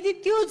 अनि यदि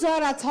त्यो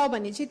जरा छ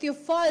भने चाहिँ त्यो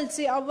फल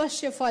चाहिँ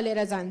अवश्य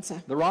फलेर जान्छ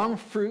The wrong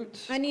fruit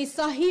अनि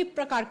सही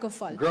प्रकारको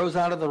फल grows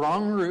out of the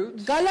wrong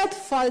root. गलत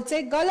फल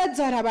चाहिँ गलत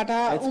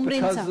जराबाट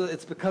उम्रिन्छ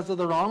It's because of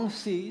the wrong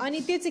seed. अनि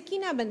त्यो चाहिँ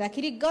किन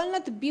भन्दाखेरि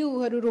गलत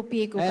बिउहरू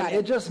रोपिएको And कारण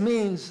it just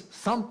means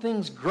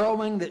something's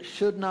growing that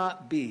should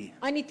not be.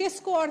 अनि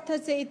त्यसको अर्थ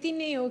चाहिँ यति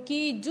नै हो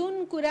कि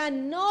जुन कुरा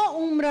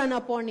नउम्रन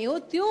पर्ने हो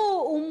त्यो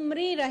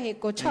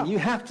उम्रिरहेको छ And you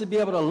have to be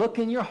able to look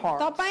in your heart,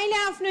 तपाईले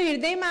आफ्नो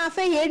हृदयमा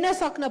आफै हेर्न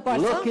सक्न look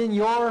पर्छ in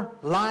your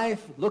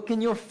life, look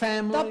in your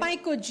family.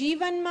 तपाईको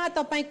जीवनमा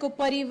तपाईको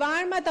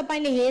परिवारमा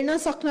तपाईले हेर्न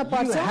सक्न You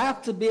पर्छ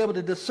have to be able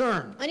to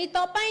discern अनि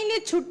तपाईले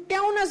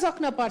छुट्याउन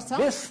सक्न पर्छ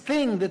this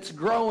thing that's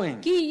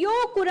growing. कि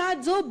यो कुरा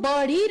जो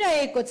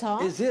बढिरहेको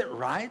छ Is it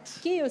right?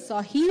 के यो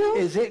सही हो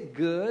Is it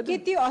के good?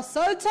 त्यो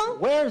असल छ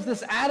Where's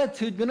this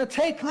attitude going to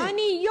take me?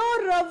 अनि यो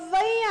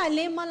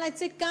रवैयाले मलाई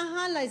चाहिँ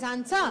कहाँ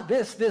लैजान्छ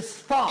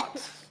This thought,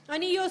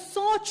 अनि यो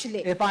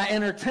सोचले if I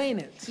entertain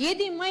it.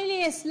 यदि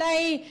मैले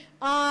यसलाई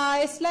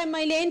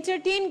मैले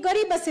एन्टरटेन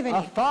गरिबसे A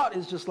भने thought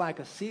is just like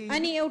a seed,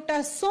 अनि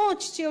एउटा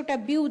सोच चाहिँ एउटा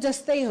बिउ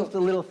जस्तै हो just a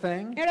little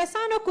thing. एउटा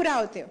सानो कुरा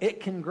हो त्यो It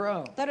can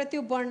grow. तर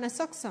त्यो बढ्न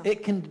सक्छ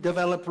It can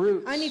develop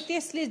roots. अनि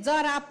त्यसले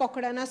जरा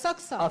पक्रन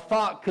सक्छ A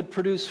thought could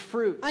produce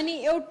fruit.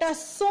 अनि एउटा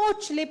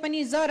सोचले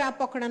पनि जरा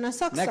पक्रन Next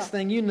सक्छ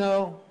thing you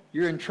know,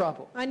 you're in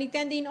trouble. अनि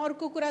त्यहाँदेखि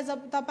अर्को कुरा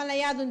जब तपाईलाई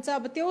याद हुन्छ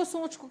अब त्यो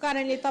सोचको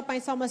कारणले तपाईँ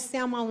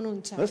समस्यामा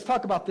हुनुहुन्छ Let's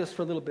talk about this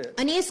for a little bit.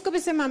 अनि यसको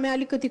विषयमा हामी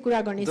अलिकति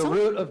कुरा The गर्नेछौँ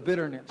root of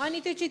bitterness. अनि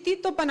त्यो चाहिँ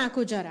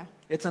तितोपनाको जरा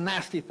It's a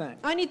nasty thing.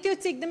 अनि त्यो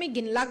चाहिँ एकदमै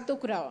घिनलाग्दो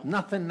कुरा हो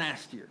Nothing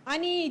nastier.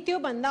 अनि त्यो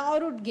भन्दा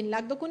अरू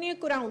घिनलाग्दो कुनै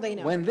कुरा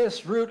हुँदैन When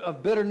this root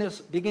of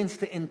bitterness begins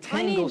to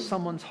entangle Ani-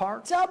 someone's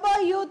heart, जब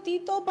यो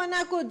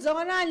तितोपनाको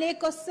जराले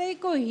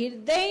कसैको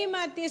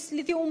हृदयमा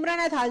त्यसले त्यो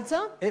उम्रन थाल्छ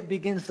it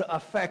begins to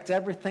affect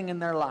everything in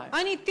their life.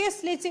 अनि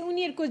त्यसले चाहिँ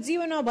उनीहरूको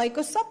जीवनमा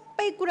भएको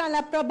सबै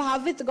कुरालाई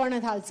प्रभावित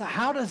गर्न थाल्छ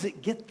How does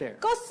it get there?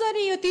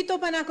 कसरी यो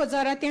तितोपनाको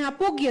जरा त्यहाँ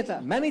पुग्यो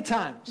त Many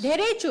times,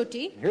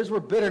 धेरैचोटि here's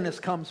where bitterness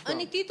comes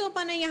अनि from.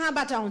 तितोपना यहाँबाट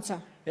आउँछ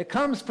It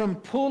comes from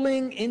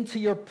pulling into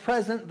your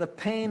present the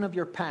pain of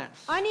your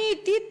past.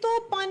 अनि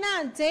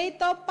तितोपना चाहिँ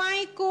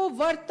तपाईको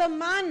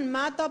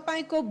वर्तमानमा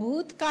तपाईको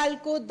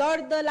भूतकालको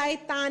दर्दलाई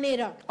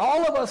तानेर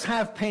All of us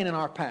have pain in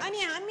our past.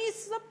 अनि हामी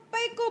सबै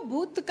सबैको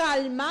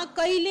भूतकालमा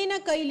कहिले न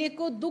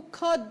कहिलेको दुःख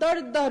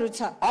दर्दहरू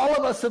छ All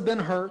of us have been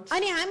hurt.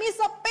 अनि हामी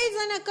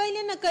सबैजना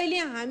कहिले न कहिले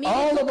हामीले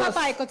All of दुःख us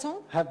पाएको छौं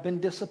have been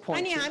अनि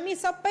disappointed. हामी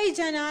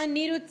सबैजना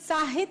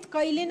निरुत्साहित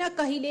कहिले न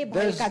कहिले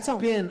There's भएका छौं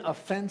been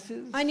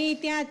offenses. अनि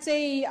त्यहाँ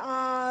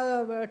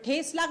चाहिँ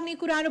ठेस लाग्ने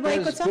कुराहरू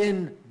भएको There's छ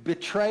been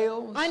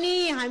betrayals.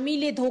 अनि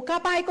हामीले धोका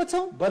पाएको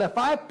छौं But if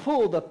I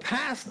pull the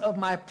past of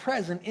my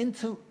present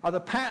into, or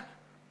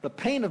the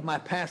pain of my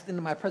past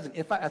into my present,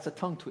 that's a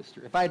tongue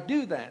twister. If I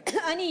do that,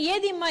 अनि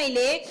यदि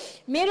मैले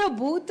मेरो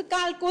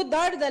भूतकालको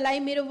दर्दलाई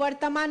मेरो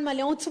वर्तमानमा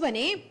ल्याउँछु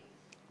भने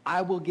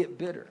I will get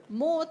bitter.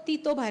 म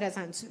तितो भएर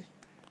जान्छु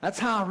That's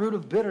how a root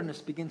of bitterness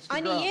begins to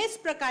अनि grow. यस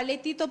प्रकारले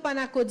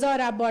तितोपनाको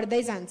जरा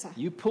बढ्दै जान्छ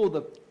You pull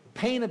the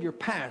pain of your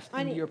past into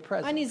अनि your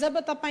present. अनि जब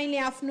तपाईले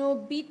आफ्नो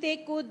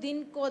बितेको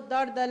दिनको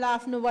दर्दलाई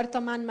आफ्नो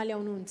वर्तमानमा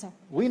ल्याउनुहुन्छ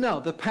We know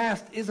the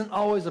past isn't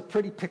always a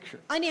pretty picture.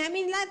 अनि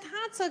हामीलाई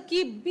थाहा छ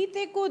कि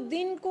बितेको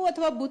दिनको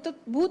अथवा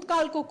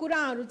भूतकालको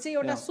कुराहरू चाहिँ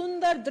एउटा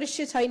सुन्दर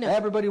दृश्य छैन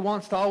Everybody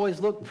wants to always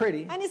look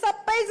pretty. अनि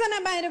सबैजना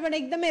बाहिरबाट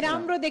एकदमै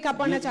राम्रो देखा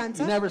पर्न You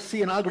चाहन्छ never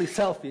see an ugly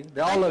selfie.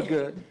 They all look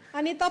good.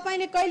 अनि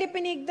तपाईले कहिले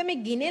पनि एकदमै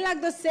घिनै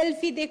लाग्दो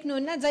सेल्फी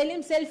देख्नुहुन्न जहिले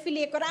पनि सेल्फी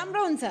लिएको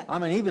राम्रो हुन्छ I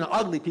mean, even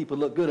ugly people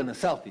look good in a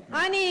selfie.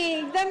 अनि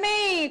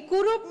एकदमै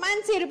कुरूप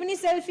मान्छेहरू पनि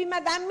सेल्फीमा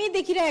दामी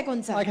देखिरहेको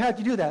हुन्छ Like, how'd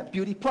you do that?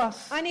 Beauty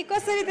plus. अनि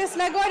कसरी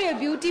त्यसलाई गर्यो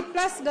ब्युटी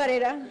प्लस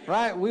गरेर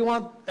Right? We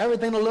want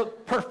everything to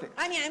look perfect.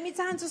 अनि हामी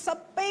चाहन्छौँ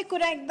सबै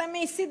कुरा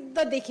एकदमै सिद्ध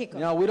देखेको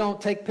You know, we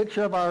don't take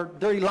picture of our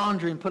dirty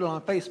laundry and put it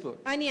on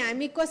Facebook. अनि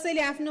हामी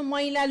कसैले आफ्नो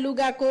मैला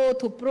लुगाको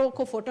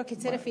थुप्रोको फोटो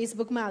खिचेर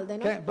फेसबुकमा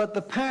हाल्दैन Okay? But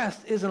the past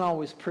isn't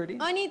always pretty.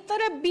 अनि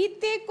तर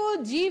बितेको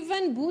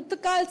जीवन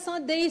भूतकाल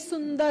सधैँ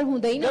सुन्दर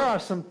हुँदैन There are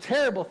some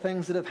terrible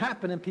things that have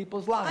happened in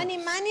people's अनि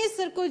lives.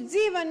 मानिसहरूको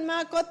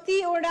जीवनमा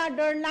कतिवटा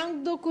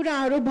डरलाग्दो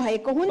कुराहरू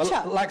भएको हुन्छ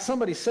But like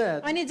somebody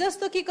said, अनि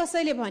जस्तो कि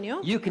कसैले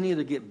भन्यो you can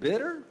either get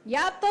bitter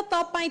या त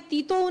तपाईँ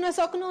तितो हुन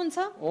सक्नुहुन्छ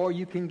or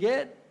you can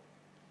get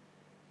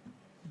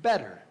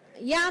better.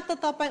 या त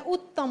तपाईँ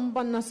उत्तम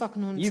बन्न You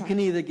सक्नुहुन्छ can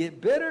either get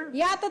bitter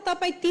या त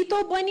तपाईँ तितो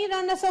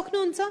बनिरहन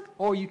सक्नुहुन्छ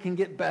or you can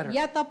get better.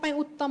 या तपाईँ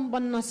उत्तम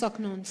बन्न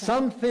सक्नुहुन्छ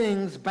Some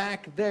things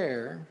back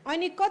there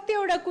अनि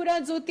कतिवटा कुरा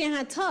जो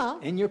त्यहाँ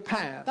छ in your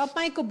past,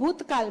 तपाईको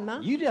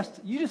भूतकालमा you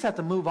just have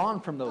to move on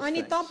from those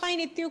अनि things.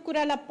 तपाईले त्यो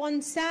कुरालाई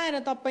पन्साएर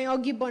तपाईँ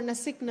अघि बढ्न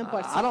सिक्न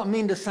पर्छ I don't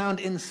mean to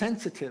sound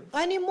insensitive,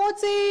 अनि म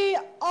चाहिँ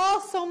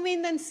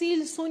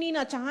असंवेदनशील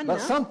सुनिन चाहन्न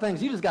but some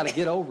things you just got to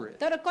get over it.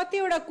 तर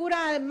कतिवटा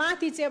कुरा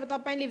माथि चाहिँ अब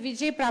तपाईले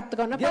विजय प्राप्त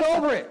गर्न Get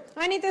over पर्छ it.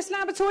 अनि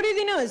त्यसलाई अब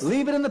छोडिदिनुहोस्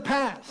Leave it in the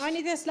past.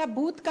 अनि त्यसलाई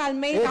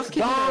भूतकालमै It's gone,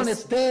 राखिदिनुहोस्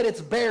it's dead,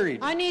 it's buried.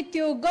 अनि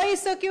त्यो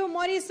गइसक्यो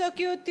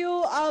मरिसक्यो त्यो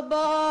अब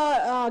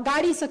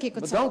गाडिसकेको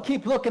But छ don't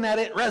keep looking at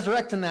it,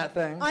 resurrecting that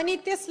thing. अनि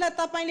त्यसलाई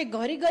तपाईले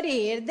घरिघरि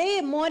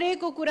हेर्दै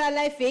मरेको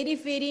कुरालाई फेरि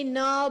फेरि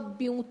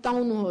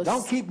नबिउताउनुहोस्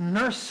Don't keep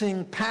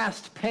nursing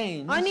past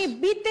pains. अनि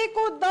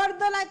बितेको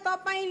दर्दलाई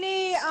तपाईले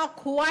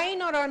खुवाइ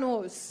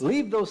नरहनुहोस्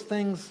Leave those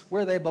things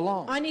where they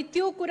belong. अनि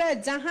त्यो कुरा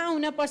जहाँ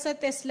हुन पर्छ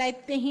त्यसलाई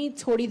त्यही Don't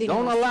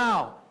छोडिदिनुहोस्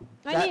allow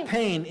अनि that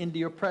pain into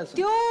your present.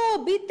 त्यो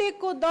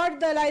बितेको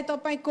दर्दलाई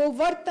तपाईको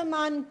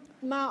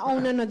वर्तमानमा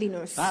आउन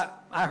नदिनुहोस्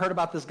I heard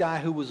about this guy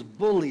who was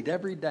bullied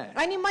every day.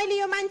 अनि मैले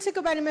यो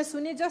मान्छेको बारेमा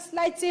सुने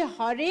जसलाई चाहिँ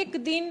हरेक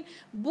दिन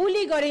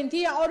बुली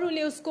गरिन्थे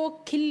अरूले उसको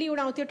खिल्ली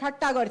उडाउँथ्यो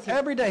ठट्टा गर्थ्यो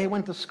Every day he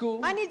went to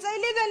school. अनि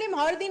जहिले जहिले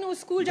हर दिन उ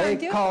स्कुल They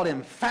जान्थ्यो called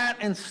him fat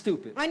and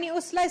stupid. अनि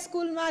उसलाई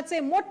स्कुलमा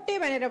चाहिँ मोटे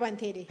भनेर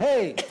भन्थे अरे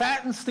Hey,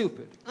 fat and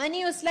stupid.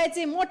 अनि उसलाई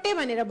चाहिँ मोटे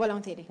भनेर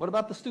बोलाउँथे अरे What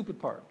about the stupid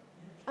part?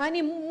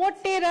 अनि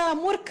मोटे र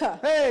मूर्ख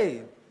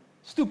Hey,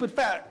 stupid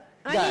fat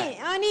अनि guy.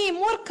 अनि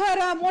मूर्ख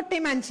र मोटे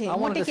मान्छे I wanted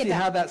मोटे to see केटा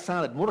how that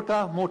sounded.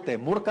 Murka,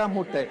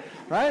 mote,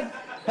 right?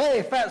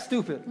 Hey, fat,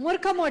 stupid.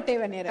 मूर्ख मोटे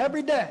भनेर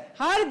Every day.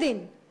 हर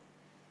दिन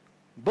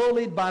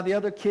Bullied by the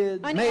other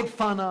kids, अनि made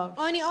fun of.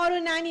 अनि अरू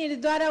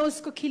नानीहरूद्वारा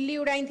उसको खिल्ली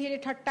उडाइन्थे अरे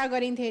ठट्टा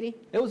गरिन्थे अरे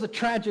It was a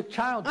tragic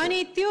childhood.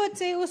 अनि त्यो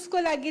चाहिँ उसको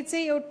लागि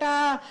चाहिँ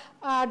एउटा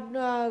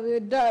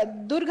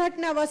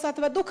दुर्घटनावश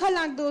अथवा दुःख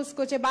लाग्दो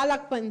उसको चाहिँ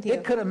बालकपन थियो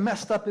It could have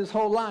messed up his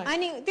whole life.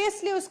 अनि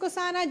त्यसले उसको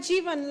सारा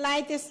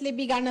जीवनलाई त्यसले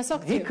बिगाड्न He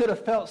सक्थ्यो could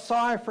have felt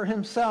sorry for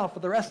himself for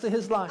the rest of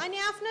his life. अनि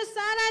आफ्नो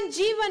सारा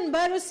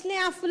जीवनभर उसले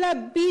आफूलाई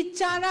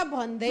बिचारा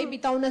भन्दै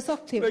बिताउन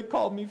सक्थ्यो They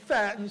called me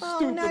fat and stupid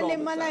all उनीहरूले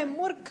the मलाई time.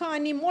 मूर्ख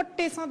अनि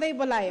मोटे सधैँ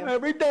बोलायो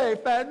Every day,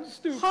 fat and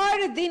stupid.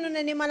 हर दिन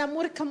उनीहरूले मलाई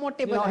मूर्ख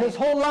मोटे You know, बोलायो his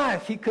whole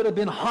life he could have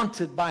been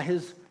haunted by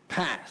his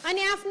past.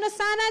 अनि आफ्नो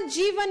सारा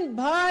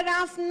जीवनभर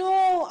आफ्नो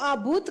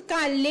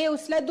भूतकालले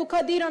उसलाई दुःख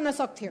दिइरहन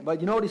सक्थ्यो But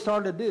you know what he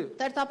started to do?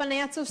 तर तपाईँलाई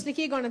याद छ उसले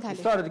के गर्न He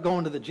थाल्यो started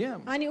going to the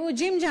gym अनि ऊ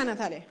जिम जान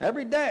थाल्यो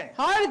every day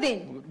हर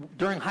दिन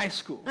during high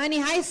school. अनि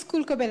हाई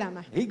स्कुलको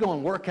बेलामा He'd go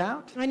and work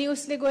out. अनि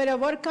उसले गएर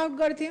वर्कआउट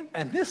गर्थ्यो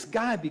And this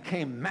guy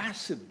became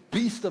massive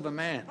beast of a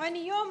man. अनि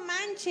यो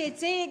मान्छे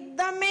चाहिँ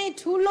एकदमै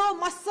ठुलो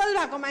मसल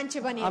भएको मान्छे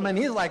I बन्यो mean,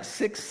 he's like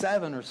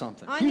 6'7" or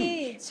something.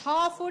 अनि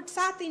 6 फुट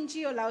 7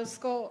 इन्ची होला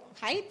उसको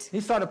height He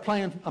started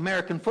playing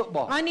American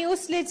football. अनि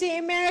उसले चाहिँ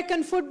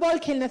अमेरिकन फुटबल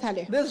खेल्न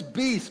थाल्यो This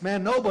beast,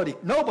 man,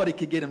 nobody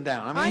could get him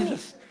down. I mean, अनि he's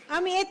just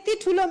हामी यति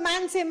ठुलो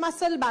मान्छे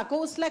मसल भएको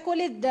उसलाई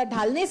कोले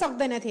ढाल्नै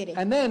सक्दैन थियो रे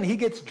And then he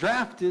gets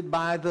drafted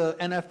by the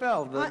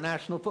NFL, the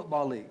National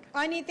Football League.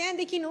 अनि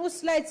त्यहाँदेखि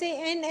उसलाई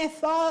चाहिँ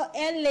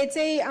NFL ले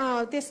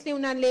चाहिँ त्यसले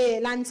उनीहरूले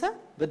लान्छ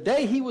The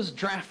day he was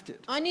drafted,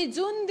 अनि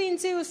जुन दिन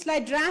चाहिँ उसलाई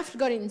ड्राफ्ट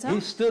गरिन्छ he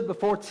stood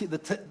before the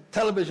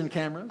television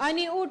cameras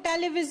अनि ऊ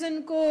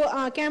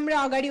टेलिभिजनको क्यामेरा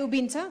अगाडि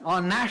उभिन्छ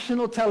on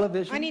national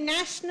television, अनि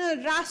नेशनल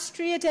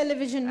राष्ट्रिय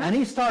टेलिभिजनमा and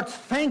he starts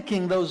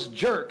thanking those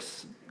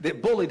jerks that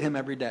bullied him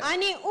every day.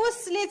 अनि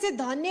उसले चाहिँ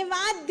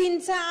धन्यवाद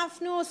दिन्छ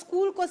आफ्नो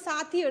स्कुलको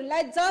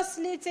साथीहरूलाई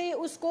जसले चाहिँ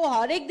उसको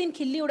हरेक दिन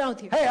खिल्ली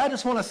उडाउँथ्यो Hey, I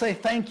just want to say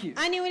thank you.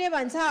 अनि उले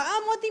भन्छ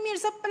म तिमीहरू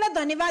सबैलाई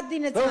धन्यवाद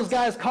दिन Those चाहन्छु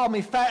guys call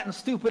me fat and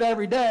stupid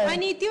every day.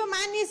 अनि त्यो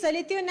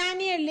मानिसहरूले त्यो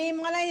नानीहरूले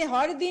मलाई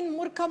हर दिन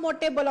मूर्ख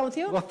मोटे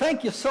बोलाउँथ्यो Well,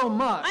 thank you so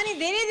much, अनि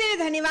धेरै धेरै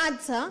धन्यवाद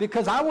छ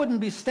because I wouldn't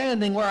be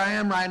standing where I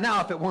am right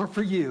now if it weren't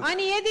for you.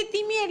 अनि यदि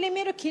तिमीहरूले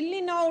मेरो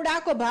खिल्ली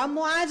नउडाको भए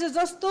म आज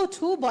जस्तो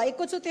छु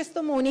भएको छु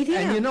त्यस्तो म हुने And you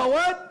थिएन know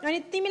what? अनि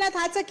तिमीलाई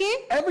थाहा छ के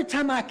Every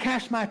time I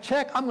cash my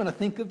check, I'm going to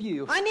think of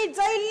you. अनि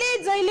जहिले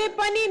जहिले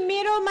पनि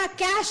मेरोमा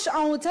क्याश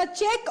आउँछ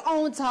चेक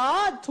आउँछ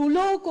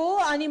ठुलोको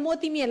अनि म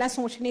तिमीहरूलाई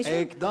सोच्ने छु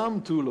Ekdam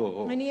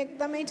tulo. अनि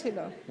एकदमै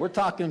ठुलो We're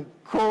talking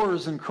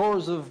crores and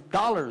crores of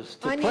dollars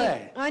to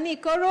play. अनि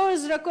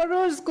करोड र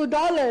करोडको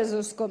डलर्स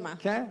उसकोमा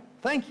Okay?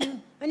 Thank you.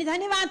 अनि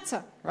धन्यवाद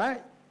छ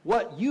Right?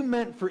 What you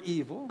meant for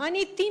evil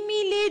अनि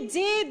तिमीले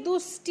जे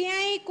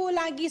दुष्ट्याइको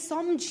लागि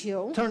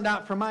सम्झ्यौ turned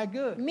out for my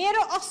good.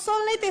 मेरो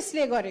असल नै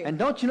त्यसले गर्यो And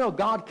don't you know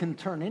God can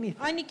turn anything?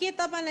 अनि के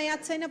तपाईलाई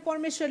याद छैन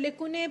परमेश्वरले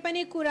कुनै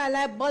पनि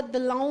कुरालाई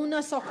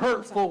बदलाउन सक्नुहुन्छ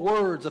Hurtful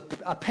words,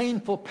 a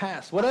painful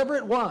past, whatever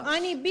it was.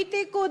 अनि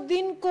बितेको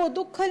दिनको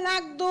दुःख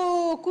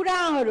लाग्दो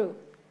कुराहरू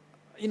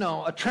You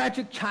know, a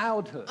tragic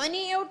childhood. अनि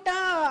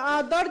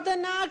एउटा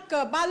दर्दनाक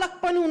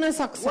बालकपन हुन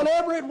सक्छ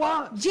Whatever it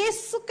was.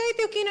 जेसुकै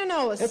त्यो किन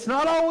नहोस् It's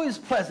not always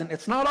pleasant.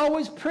 It's not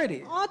always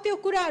pretty. त्यो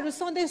कुराहरू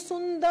सधैँ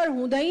सुन्दर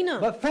हुँदैन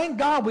But thank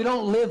God we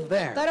don't live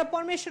there. तर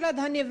परमेश्वरलाई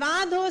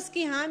धन्यवाद होस्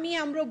कि हामी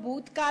हाम्रो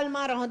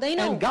भूतकालमा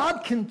रहँदैनौँ And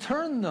God can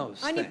turn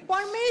those अनि things.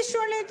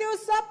 परमेश्वरले त्यो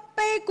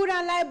सबै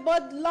कुरालाई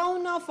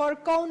बदलाउन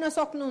फर्काउन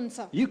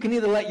सक्नुहुन्छ You can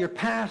either let your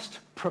past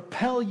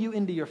propel you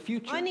into your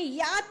future, अनि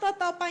या त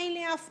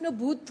तपाईले आफ्नो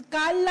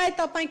भूतकाललाई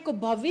तपाईको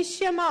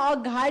भविष्यमा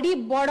अगाडि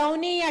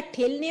बढाउने या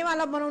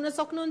ठेल्नेवाला बनाउन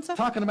सक्नुहुन्छ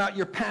talking about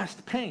your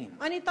past pain.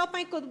 अनि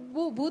तपाईको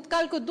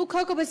भूतकालको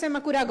दुःखको विषयमा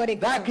कुरा गरेको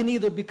That छ can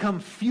either become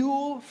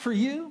fuel for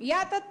you,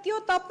 या त त्यो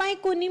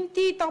तपाईको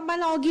निम्ति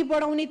तपाईलाई अघि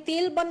बढाउने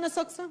तेल बन्न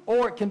सक्छ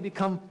or it can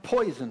become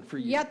poison for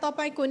you. या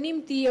तपाईको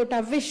निम्ति एउटा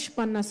विष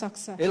बन्न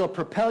सक्छ It'll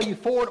propel you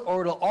forward,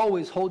 or it'll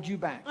always hold you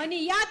back.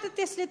 अनि या त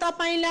त्यसले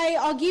तपाईलाई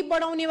अघि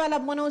बढाउनेवाला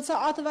बनाउँछ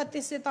अथवा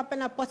त्यसले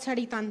तपाईलाई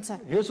पछाडी तान्छ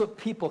Here's what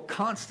people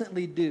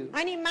constantly do.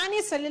 अनि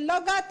मानिसहरूले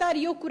लगातार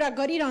यो कुरा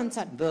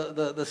गरिरहन्छन्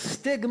The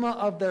stigma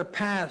of their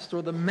past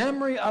or the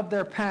memory of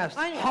their past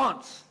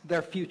haunts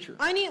their future.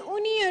 अनि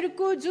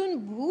उनीहरूको जुन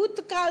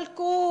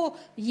भूतकालको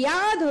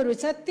यादहरू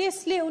छ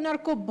त्यसले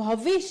उनीहरूको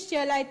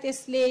भविष्यलाई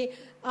त्यसले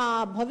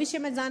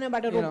भविष्यमा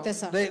जानबाट You know,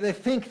 रोक्दछ they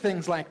think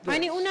things like this.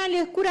 अनि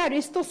उनीहरूले कुराहरू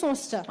यस्तो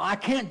सोच्छ I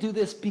can't do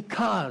this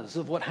because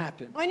of what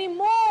happened. अनि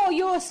म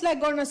यो यसलाई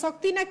गर्न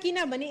सक्दिनँ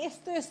किनभने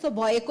यस्तो यस्तो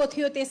भएको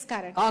थियो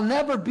त्यसकारण I'll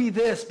never be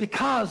this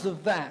because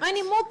of that.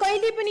 अनि म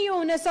कहिले पनि यो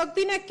हुन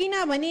सक्दिनँ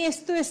किनभने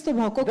यस्तो यस्तो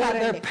भएको Their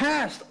कारणले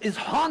past is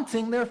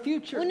haunting their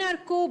future.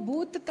 उनीहरूको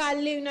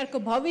भूतकालले उनीहरूको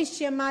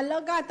भविष्यमा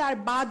लगातार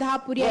बाधा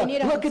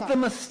पुर्याइ Look at the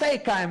रहन्छ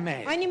mistake I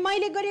made. अनि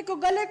मैले गरेको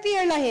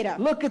गलतीहरूलाई हेर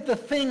Look at the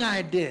thing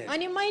I did.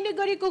 अनि मैले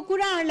गरेको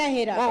कुराहरूलाई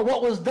हेर Or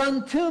what was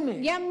done to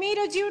me. या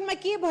मेरो जीवनमा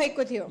के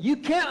भएको थियो You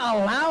can't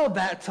allow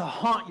that to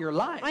haunt your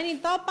life. अनि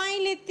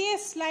तपाईले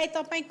त्यसलाई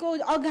तपाईको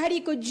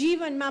अगाडिको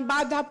जीवनमा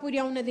बाधा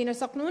पुर्याउन दिन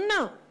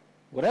सक्नुहुन्न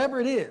Whatever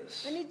it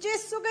is, अनि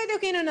जेसुकै त्यो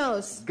किन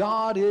नहोस्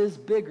God is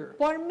bigger.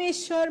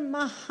 परमेश्वर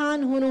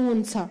महान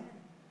हुनुहुन्छ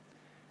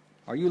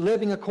Are you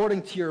living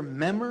according to your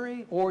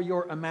memory or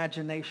your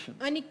imagination?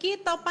 अनि के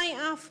तपाई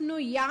आफ्नो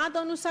याद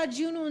अनुसार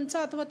जिउनुहुन्छ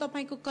अथवा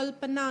तपाईको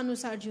कल्पना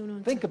अनुसार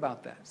जिउनुहुन्छ Think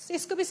about that.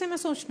 यसको विषयमा Are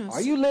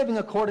सोच्नुहोस् you living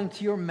according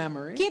to your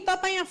memory के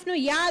तपाई आफ्नो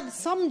याद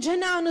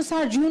सम्झना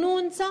अनुसार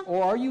जिउनुहुन्छ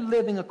or are you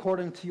living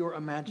according to your yeah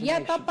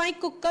imagination?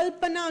 तपाईको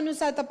कल्पना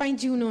अनुसार तपाई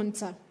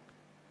जिउनुहुन्छ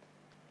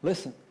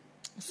Listen,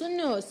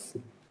 सुन्नुहोस्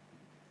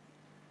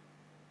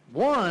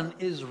one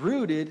is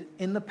rooted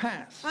in the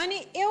past. अनि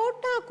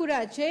एउटा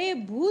कुरा चाहिँ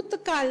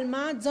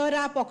भूतकालमा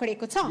जरा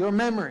पकडेको छ Your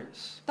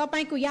memories,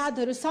 तपाईको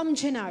यादहरू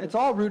सम्झनाहरू it's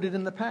all rooted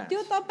in the past.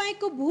 त्यो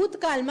तपाईको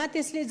भूतकालमा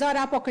त्यसले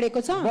जरा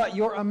पकडेको छ But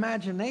your तर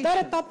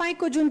imagination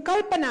तपाईको जुन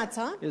कल्पना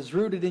छ is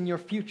rooted in your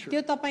future.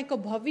 त्यो तपाईको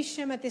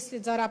भविष्यमा त्यसले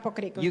जरा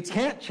पकडेको You हुन्छ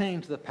can't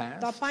change the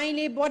past,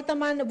 तपाईले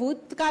वर्तमान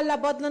भूतकाललाई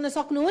बदल्न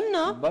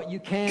सक्नुहुन्न but you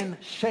can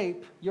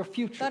shape your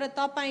future. तर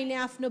तपाईले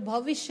आफ्नो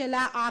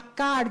भविष्यलाई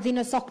आकार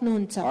दिन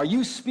सक्नुहुन्छ Are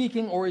you speaking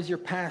speaking or is your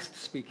past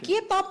speaking? के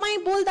तपाईँ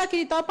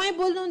बोल्दाखेरि तपाईँ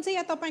बोल्नुहुन्छ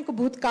या तपाईँको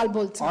भूतकाल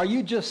बोल्छ? Are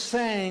you just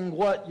saying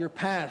what your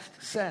past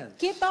says?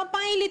 के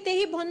तपाईँले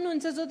त्यही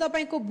भन्नुहुन्छ जो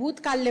तपाईँको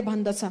भूतकालले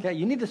भन्दछ? Okay,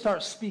 you need to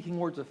start speaking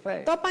words of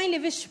faith. तपाईँले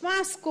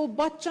विश्वासको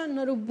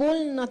वचनहरू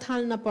बोल्न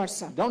थाल्न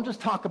पर्छ. Don't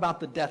just talk about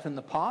the death in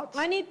the pot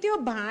अनि त्यो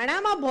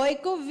भाँडामा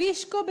भएको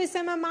विषको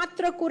विषयमा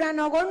मात्र कुरा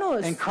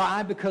नगर्नुहोस् and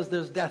cry because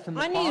there's death in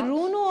the अनि pot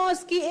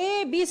रुनुहोस् कि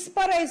ए विष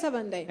पो रहेछ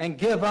भन्दै and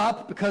give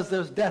up because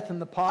there's death in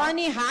the pot.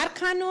 अनि हार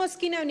खानुहोस्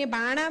किनभने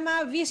भाँडामा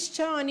विष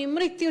छ अनि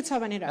मृत्यु छ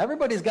भनेर.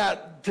 Everybody's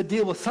got to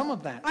deal with some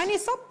of that. अनि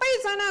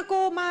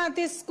सबैजनाकोमा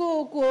त्यसको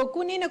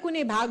कुनै न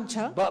कुनै भाग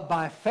छ. But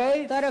by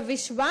faith तर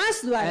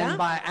विश्वासद्वारा and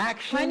by अनि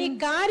action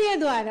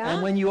कार्यद्वारा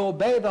and when you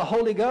obey the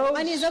Holy Ghost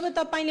अनि जब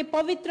तपाईले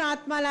पवित्र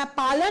आत्मालाई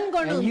पालन and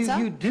गर्नुहुन्छ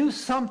you do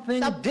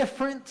something Tap-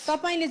 different,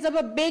 तपाईले जब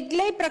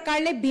बेग्लै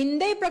प्रकारले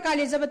भिन्दै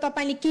प्रकारले जब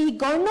तपाईले केही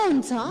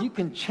गर्नुहुन्छ you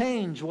can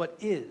change what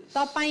is.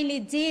 तपाईले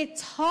जे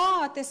छ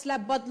त्यसलाई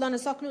बदल्न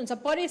सक्नुहुन्छ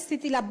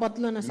परिस्थितिलाई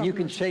बदल्न You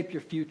can सक्नुहुन्छ shape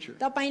your future.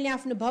 तपाईले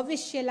आफ्नो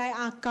भविष्यलाई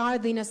आकार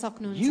दिन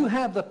सक्नुहुन्छ. You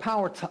have the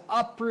power to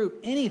uproot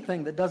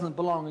anything that doesn't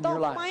belong in your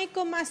life.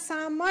 तपाईकोमा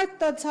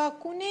सामर्थ्य छ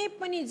कुनै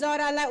पनि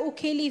जरालाई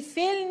उखेली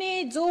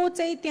फेल्ने जो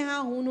चाहिँ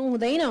त्यहाँ हुनु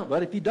हुँदैन.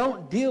 But if you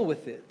don't deal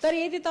with it, तर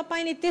यदि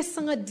तपाईले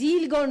त्यससँग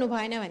डिल गर्नु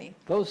भएन भने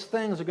those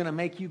things are going to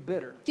make you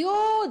bitter. त्यो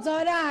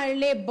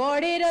जराहरूले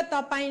बढेर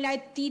तपाईलाई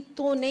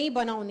तितो नै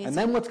बनाउने And छ.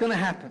 then what's going to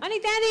happen? अनि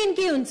त्यहाँदेखि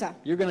के हुन्छ?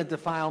 You're going to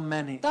defile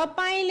many.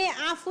 तपाईले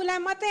आफूलाई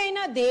मात्रै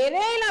हैन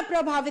धेरैलाई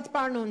प्रभावित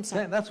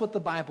पार्नुहुन्छ. That's what the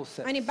Bible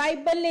says. अनि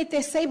बाइबलले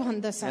त्यसै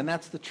भन्दछ. And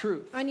that's the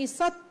truth. अनि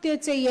सत्य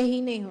चाहिँ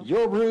यही नै हो.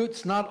 Your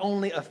roots not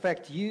only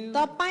affect you,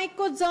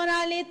 तपाईको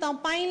जराले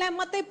तपाईलाई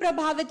मात्रै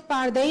प्रभावित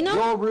पार्दैन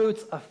your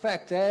roots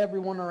affect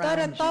everyone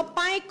तर around you.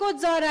 तपाईको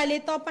जराले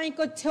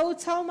तपाईको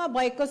छेउछाउमा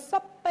भएको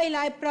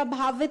सबैलाई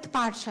प्रभावित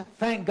पार्छ.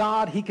 Thank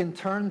God he can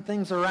turn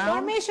things around.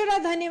 परमेश्वरलाई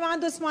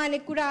धन्यवाद होस् उहाँले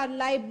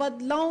कुराहरूलाई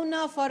बदलाउन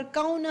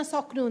फर्काउन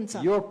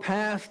सक्नुहुन्छ. Your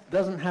past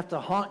doesn't have to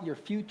haunt your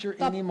future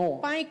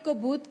anymore. तपाईको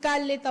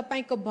भूतकालले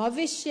तपाईको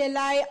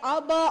भविष्यलाई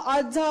अब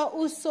अझ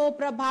उसो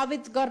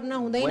प्रभावित गर्न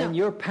हुँदैन. When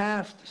your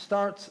past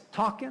starts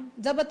talking,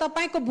 जब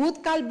तपाईको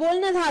भूतकाल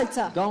बोल्न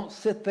थाल्छ don't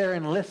sit there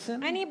and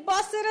listen. अनि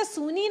बसेर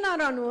सुनि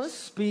नरहनुहोस्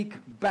Speak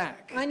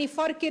back. अनि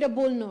फर्केर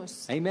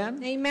बोल्नुहोस्.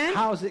 Amen? Amen.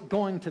 How's it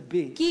going to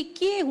be?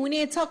 के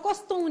हुनेछ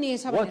कस्तो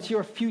हुनेछ What's भनेर.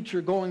 your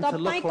future going to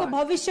look तपाईको like?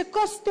 भविष्य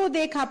कस्तो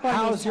देखा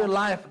How's पर्नेछ your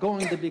life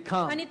going to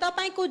become? अनि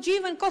तपाईको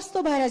जीवन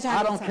कस्तो भएर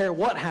I don't जान्छ. care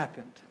what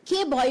happened.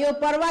 के भयो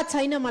परवाह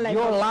छैन मलाई.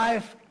 Your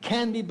life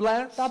can be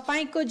blessed.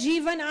 तपाईको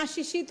जीवन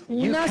आशीषित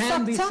You हुन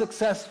can be सक्छ.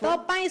 successful.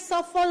 तपाई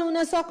सफल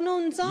हुन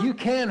सक्नुहुन्छ. You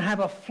can have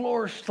a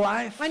flourished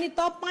life. अनि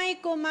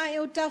तपाईकोमा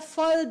एउटा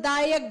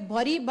फलदायक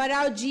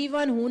भरिभराउ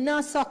जीवन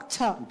हुन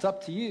सक्छ. It's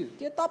up to you.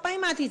 त्यो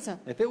तपाईमाथि छ.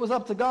 If it was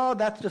up to God,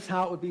 that's just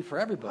how it would be for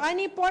everybody.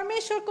 अनि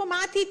परमेश्वरको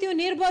माथि त्यो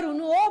निर्भर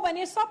हुनु हो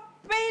भने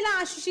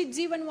सबैलाई आशीषित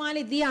जीवन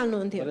उहाँले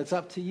दिइहाल्नुहुन्थ्यो. But it's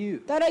up to you.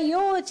 तर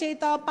यो चाहिँ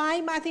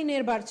तपाईमाथि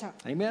निर्भर छ.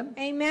 Amen?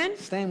 Amen.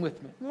 Stand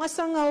with me.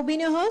 मसँग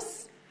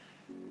उभिनुहोस्.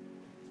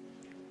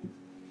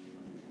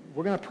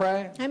 We're going to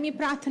pray. हामी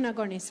प्रार्थना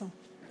गर्नेछौँ.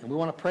 And we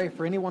want to pray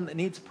for anyone that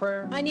needs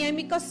prayer. अनि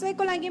हामी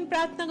कसैको लागि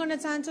प्रार्थना गर्न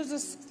चाहन्छौँ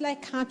जसलाई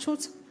खाँचो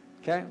छ.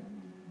 Okay?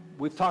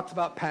 We've talked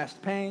about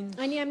past pain.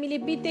 अनि हामीले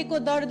बितेको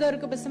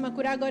दर्दहरूको विषयमा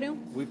कुरा गर्यौँ.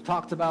 We've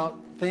talked about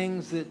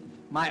things that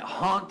might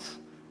haunt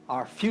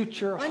our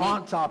future, Ani-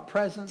 haunt our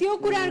present. त्यो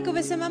कुराहरूको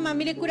विषयमा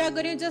हामीले कुरा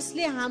गर्यौँ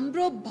जसले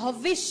हाम्रो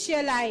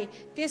भविष्यलाई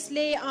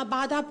त्यसले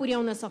बाधा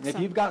पुर्याउन And सक्छ. if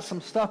you've got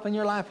some stuff in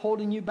your life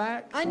holding you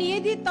back, अनि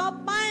यदि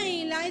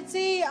तपाईलाई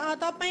चाहिँ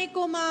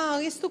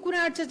तपाईकोमा यस्तो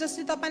कुराहरू छ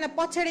जसले तपाईलाई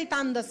पछाडि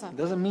तान्दछ, it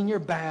doesn't mean you're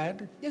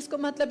bad. त्यसको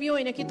मतलब यो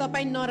होइन कि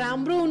तपाईँ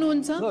नराम्रो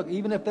हुनुहुन्छ. Look,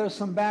 even if there's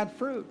some bad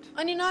fruit,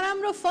 अनि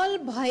नराम्रो फल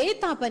भए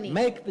तापनि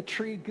make the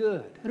tree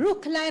good.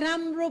 रुखलाई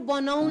राम्रो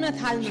बनाउन Change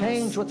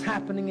थाल्नुहोस्. what's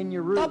happening in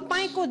your roots.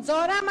 तपाईको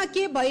जरामा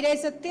के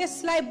भइरहेछ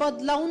त्यसलाई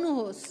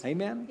बदलाउनुहोस्.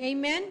 Amen?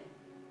 Amen.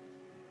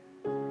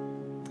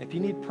 If you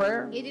need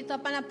prayer, यदि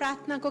तपाईलाई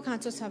प्रार्थनाको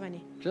खाँचो छ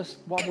भने just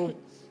while we're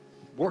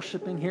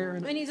worshiping here,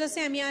 and अनि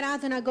जस्तै हामी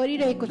आराधना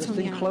गरिरहेको just छौँ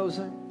in यहाँ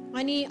closing,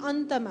 अनि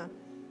अन्तमा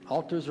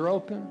altars are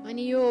open.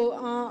 अनि यो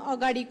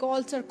अगाडिको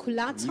अल्चर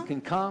खुल्ला छ. You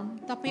can come.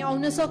 तपाईँ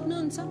आउन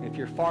सक्नुहुन्छ. If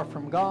you're far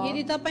from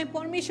यदि God, तपाईँ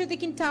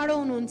परमेश्वरदेखि टाढो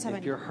हुनुहुन्छ if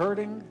भने you're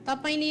hurting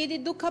तपाईले यदि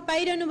दुःख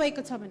पाइरहनु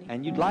भएको छ भने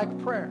and you'd like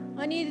prayer,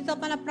 अनि यदि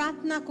तपाईँलाई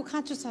प्रार्थनाको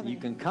खाँचो छ you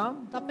भने can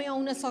come. तपाईँ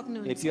आउन If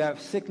सक्नुहुन्छ. you have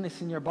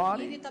sickness in your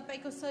body, यदि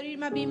तपाईँको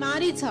शरीरमा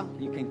बिमारी छ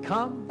you can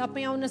come.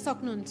 तपाईँ आउन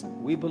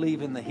सक्नुहुन्छ. We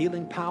believe in the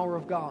healing power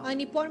of God.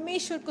 अनि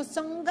परमेश्वरको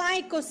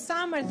सँगाइको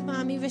सामर्थ्यमा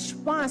हामी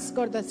विश्वास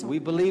गर्दछौँ. We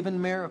believe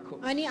in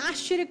miracles. अनि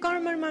आश्चर्य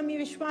कर्ममा हामी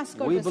विश्वास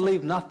We गर्दछौँ.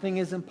 believe nothing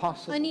is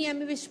impossible. अनि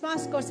हामी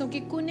विश्वास गर्छौँ कि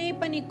कुनै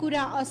पनि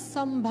कुरा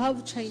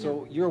असम्भव छैन.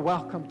 So you're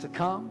welcome to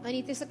come.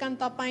 अनि त्यसै कारण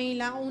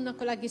तपाईँलाई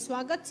आउनको लागि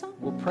स्वागत छ.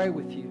 We'll pray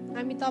with you.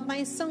 हामी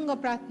तपाईँसँग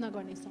प्रार्थना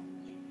गर्नेछौँ.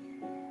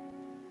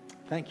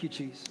 Thank you,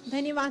 Jesus.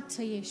 धन्यवाद छ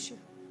येशू.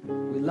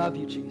 We love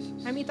you,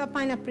 Jesus. हामी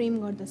तपाईँलाई प्रेम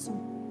गर्दछौँ.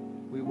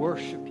 We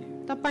worship you.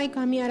 तपाईँको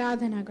हामी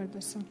आराधना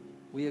गर्दछौँ.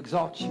 We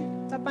exalt you.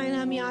 तपाईँलाई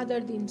हामी आदर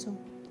दिन्छौँ.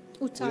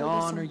 We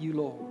honor उच्चार्दछौँ you,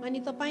 Lord. अनि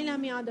तपाईलाई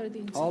हामी आदर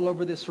दिन्छौँ All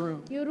over this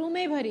room. यो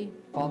रुमै भरि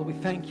Father, we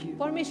thank you.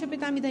 परमेश्वर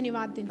पिता हामी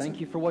धन्यवाद दिन्छौँ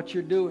Thank you for what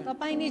you're doing.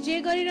 तपाईले जे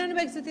गरिरहनु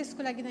भएको छ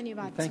त्यसको लागि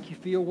धन्यवाद Thank you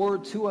for your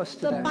word to us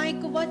today.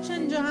 तपाईको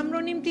वचन जो हाम्रो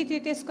निम्ति थियो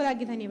त्यसको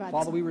लागि धन्यवाद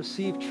Father, we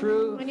receive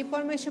truth. अनि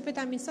परमेश्वर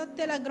पिता हामी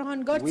सत्यलाई ग्रहण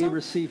We गर्छौँ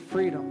receive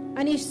freedom.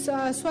 अनि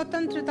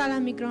स्वतन्त्रतालाई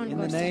हामी ग्रहण In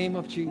the गर्छौँ name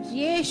of Jesus.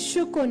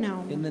 येशूको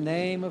नाम In the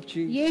name of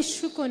Jesus.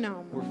 येशूको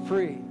नाम We're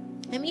free.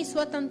 हामी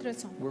स्वतन्त्र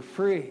छौँ We're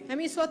free.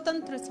 हामी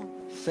स्वतन्त्र छौँ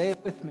Say it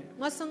with me.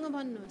 मसँग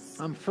भन्नुहोस्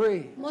I'm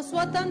free. म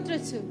स्वतन्त्र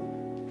छु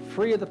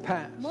Free of the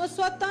past. म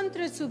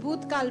स्वतन्त्र छु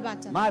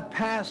भूतकालबाट My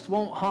past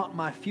won't haunt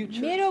my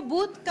future. मेरो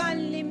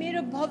भूतकालले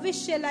मेरो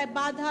भविष्यलाई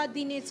बाधा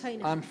दिने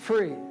छैन I'm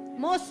free.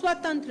 म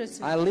स्वतन्त्र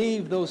छु I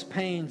leave those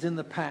pains in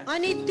the past.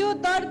 अनि त्यो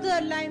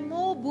दर्दहरूलाई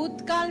म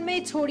भूतकालमै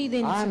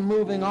छोडिदिन्छु I'm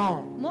moving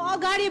on. म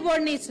अगाडि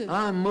बढ्ने छु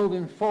I'm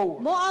moving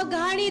forward. म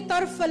अगाडि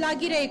तर्फ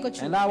लागिरहेको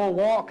छु And I will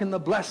walk in the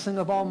blessing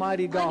of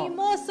Almighty अनि God.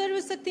 म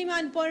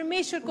सर्वशक्तिमान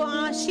परमेश्वरको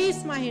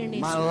आशीषमा हिँड्ने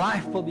My छु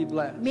life will be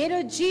blessed.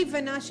 मेरो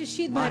जीवन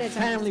आशीषित My भएर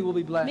family जानेछ will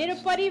be मेरो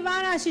blessed.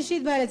 परिवार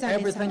आशीषित भएर जानेछ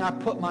Everything I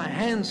put my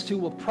hands to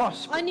will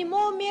prosper. अनि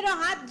म मेरो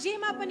हात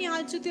जेमा पनि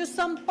हाल्छु त्यो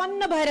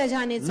सम्पन्न भएर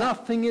जानेछ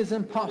Nothing is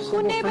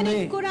impossible कुनै for पनि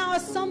me कुरा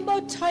असम्भव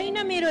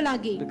छैन मेरो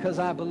लागि because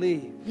I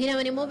believe.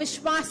 किनभने म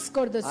विश्वास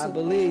गर्दछु I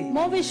believe.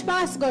 म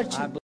विश्वास गर्छु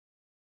I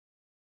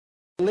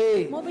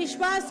believe. म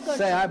विश्वास Say,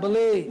 गर्छु I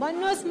believe.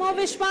 भन्नुहोस् म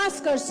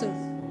विश्वास गर्छु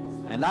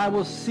And I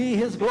will see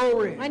His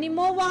glory. अनि म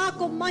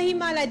उहाँको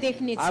महिमालाई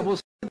देख्ने I छु will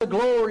see the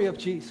glory of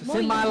Jesus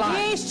in my म life,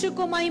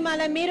 येशूको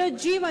महिमालाई मेरो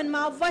जीवनमा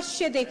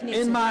अवश्य देख्ने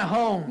in छु my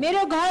home,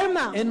 मेरो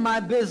घरमा in my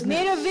मेरो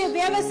business.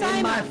 व्यवसायमा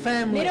in my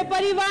family. मेरो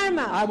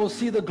परिवारमा I will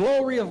see the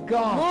glory of म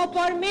God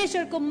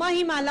परमेश्वरको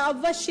महिमालाई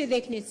अवश्य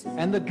देख्ने छु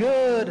and the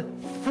good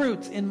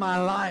fruit in my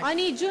life.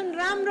 अनि जुन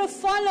राम्रो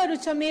फलहरू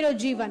छ मेरो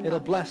जीवनमा It'll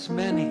bless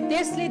many.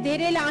 त्यसले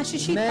धेरैलाई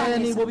आशीषित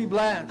Many पार्नेछ will be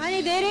blessed.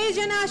 अनि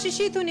धेरैजना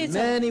आशीषित हुनेछ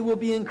Many will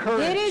be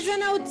encouraged.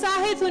 धेरैजना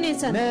उत्साहित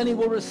हुनेछन् Many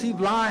will receive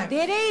life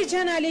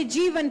धेरैजनाले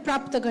जीवन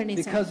प्राप्त गर्नेछ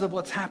because of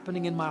what's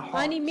happening in my heart.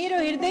 अनि मेरो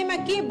हृदयमा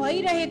के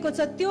भइरहेको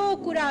छ त्यो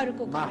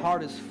कुराहरूको My कारण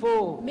heart is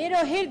full, मेरो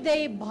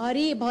हृदय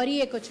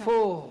भरिएको छ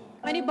full,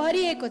 अनि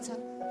भरिएको छ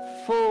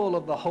full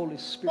of the Holy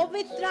Spirit.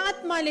 पवित्र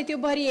आत्माले त्यो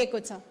भरिएको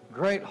छ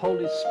Great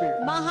Holy Spirit.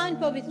 महान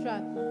पवित्र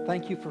आत्मा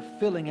Thank you for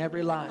filling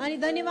every life, अनि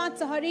धन्यवाद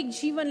छ हरेक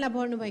जीवनलाई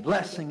भर्नु भएको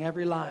blessing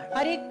every life.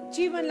 हरेक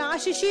जीवनलाई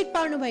आशीषित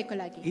पार्नु भएको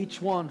लागि Each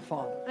one,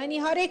 Father. अनि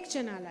हरेक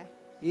जनालाई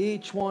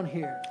Each one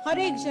here.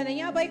 हरेक जना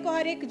यहाँ भएको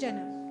हरेक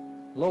जना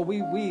Lord,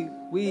 we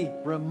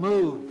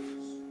remove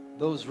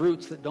those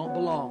roots that don't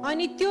belong.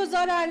 अनि त्यो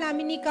जराहरूलाई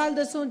हामी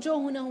निकाल्दछौँ जो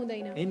हुन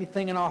हुँदैन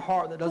Anything in our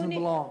heart that doesn't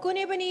belong.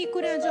 कुनै पनि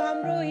कुरा जो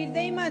हाम्रो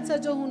हृदयमा छ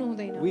जो हुनु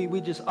हुँदैन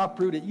We just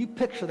uproot it. You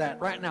picture that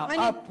right now. अनि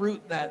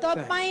Uproot that thing.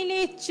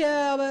 तपाईले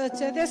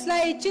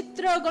त्यसलाई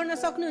चित्र गर्न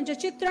सक्नुहुन्छ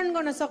चित्रण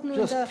गर्न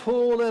सक्नुहुन्छ Just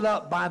pull it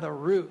up by the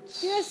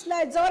roots.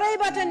 त्यसलाई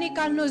जरैबाट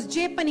निकाल्नुहोस्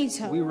जे पनि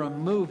छ We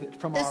remove it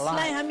from our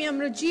त्यसलाई life. हामी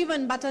हाम्रो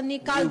जीवनबाट We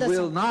निकाल्दछौँ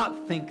will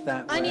not think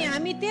that अनि way.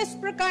 हामी त्यस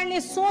प्रकारले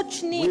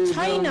सोच्ने We will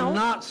छैनौँ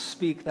not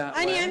speak that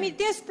अनि हामी way.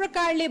 त्यस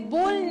प्रकारले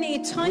बोल्ने We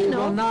will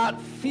छैनौँ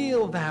not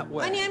feel that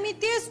अनि way. हामी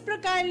त्यस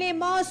प्रकारले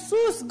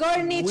महसुस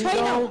गर्ने We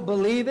छैनौँ don't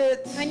believe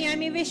it. अनि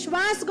हामी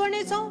विश्वास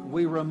गर्नेछौँ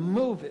We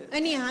remove it.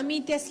 अनि हामी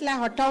त्यसलाई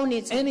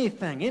हटाउनेछौँ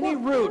Anything, any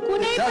root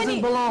कुनै that पनि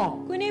doesn't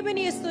belong, कुनै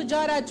पनि यस्तो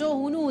जरा जो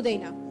हुनु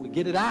हुँदैन we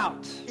get it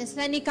out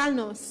यसलाई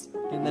निकाल्नुहोस्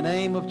in the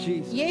name of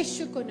Jesus.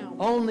 येशूको नाम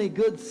Only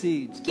good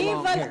seeds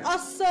belong केवल here.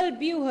 असल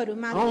बिउहरू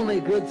मात्र Only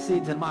good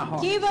seeds in my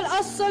heart. केवल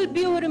असल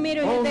बिउहरू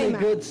मेरो Only हृदयमा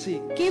good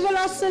seeds केवल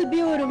असल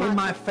बिउहरू in मात्र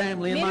my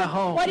family, in my मेरो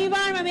home.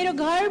 परिवारमा मेरो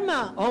घरमा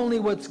Only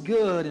what's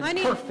good and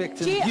अनि perfect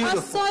and जे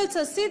beautiful. असल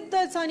छ सिद्ध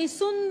छ अनि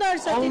सुन्दर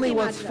छ Only त्यति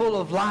what's मात्र full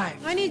of life.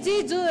 अनि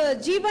जे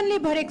जीवनले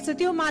भरेको छ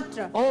त्यो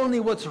मात्र Only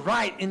what's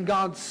right in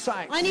God's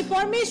sight. अनि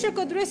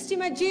परमेश्वरको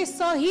दृष्टिमा जे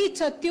सही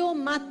छ त्यो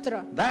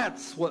मात्र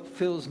That's what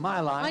fills my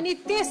life. अनि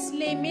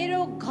त्यसले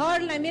मेरो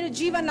घरलाई मेरो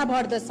जीवनलाई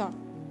भर्दछ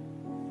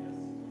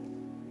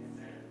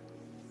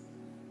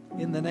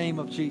In the name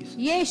of Jesus.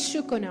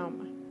 येशूको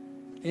नाममा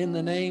In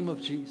the name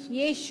of Jesus.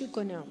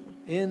 येशूको नाममा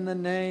In the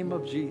name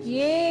of Jesus.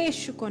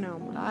 येशूको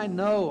नाममा I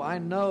know.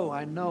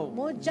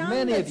 म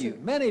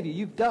जान्दछु। Many of you,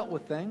 you've dealt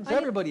with things. अनि-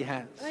 Everybody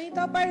has. अनि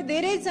तपाईहरु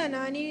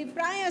धेरैजना अनि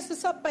प्राय जस्तो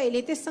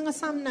सबैले त्यससँग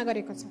सामना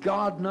गरेको छ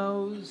God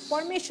knows.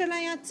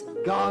 परमेश्वरलाई याद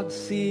छ God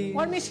sees.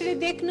 परमेश्वरले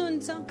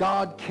देख्नुहुन्छ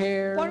God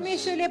cares.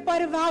 परमेश्वरले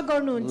परवाह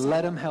गर्नुहुन्छ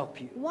Let Him help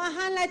you.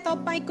 उहाँलाई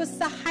तपाईको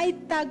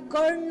सहायता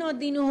गर्न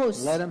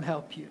दिनुहोस् Let Him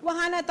help you.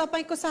 उहाँलाई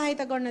तपाईको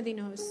सहायता गर्न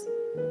दिनुहोस्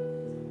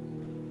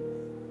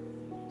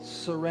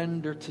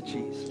Surrender to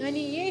Jesus. अनि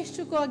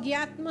येशूको अघि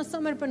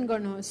आत्मसमर्पण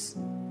गर्नुहोस्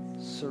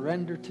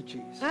Surrender to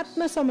Jesus.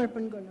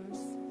 आत्मसमर्पण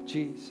गर्नुहोस्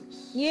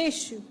Jesus.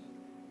 येशू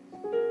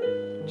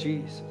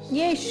Jesus.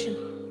 येशू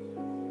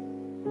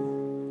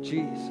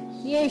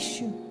Jesus.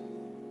 येशू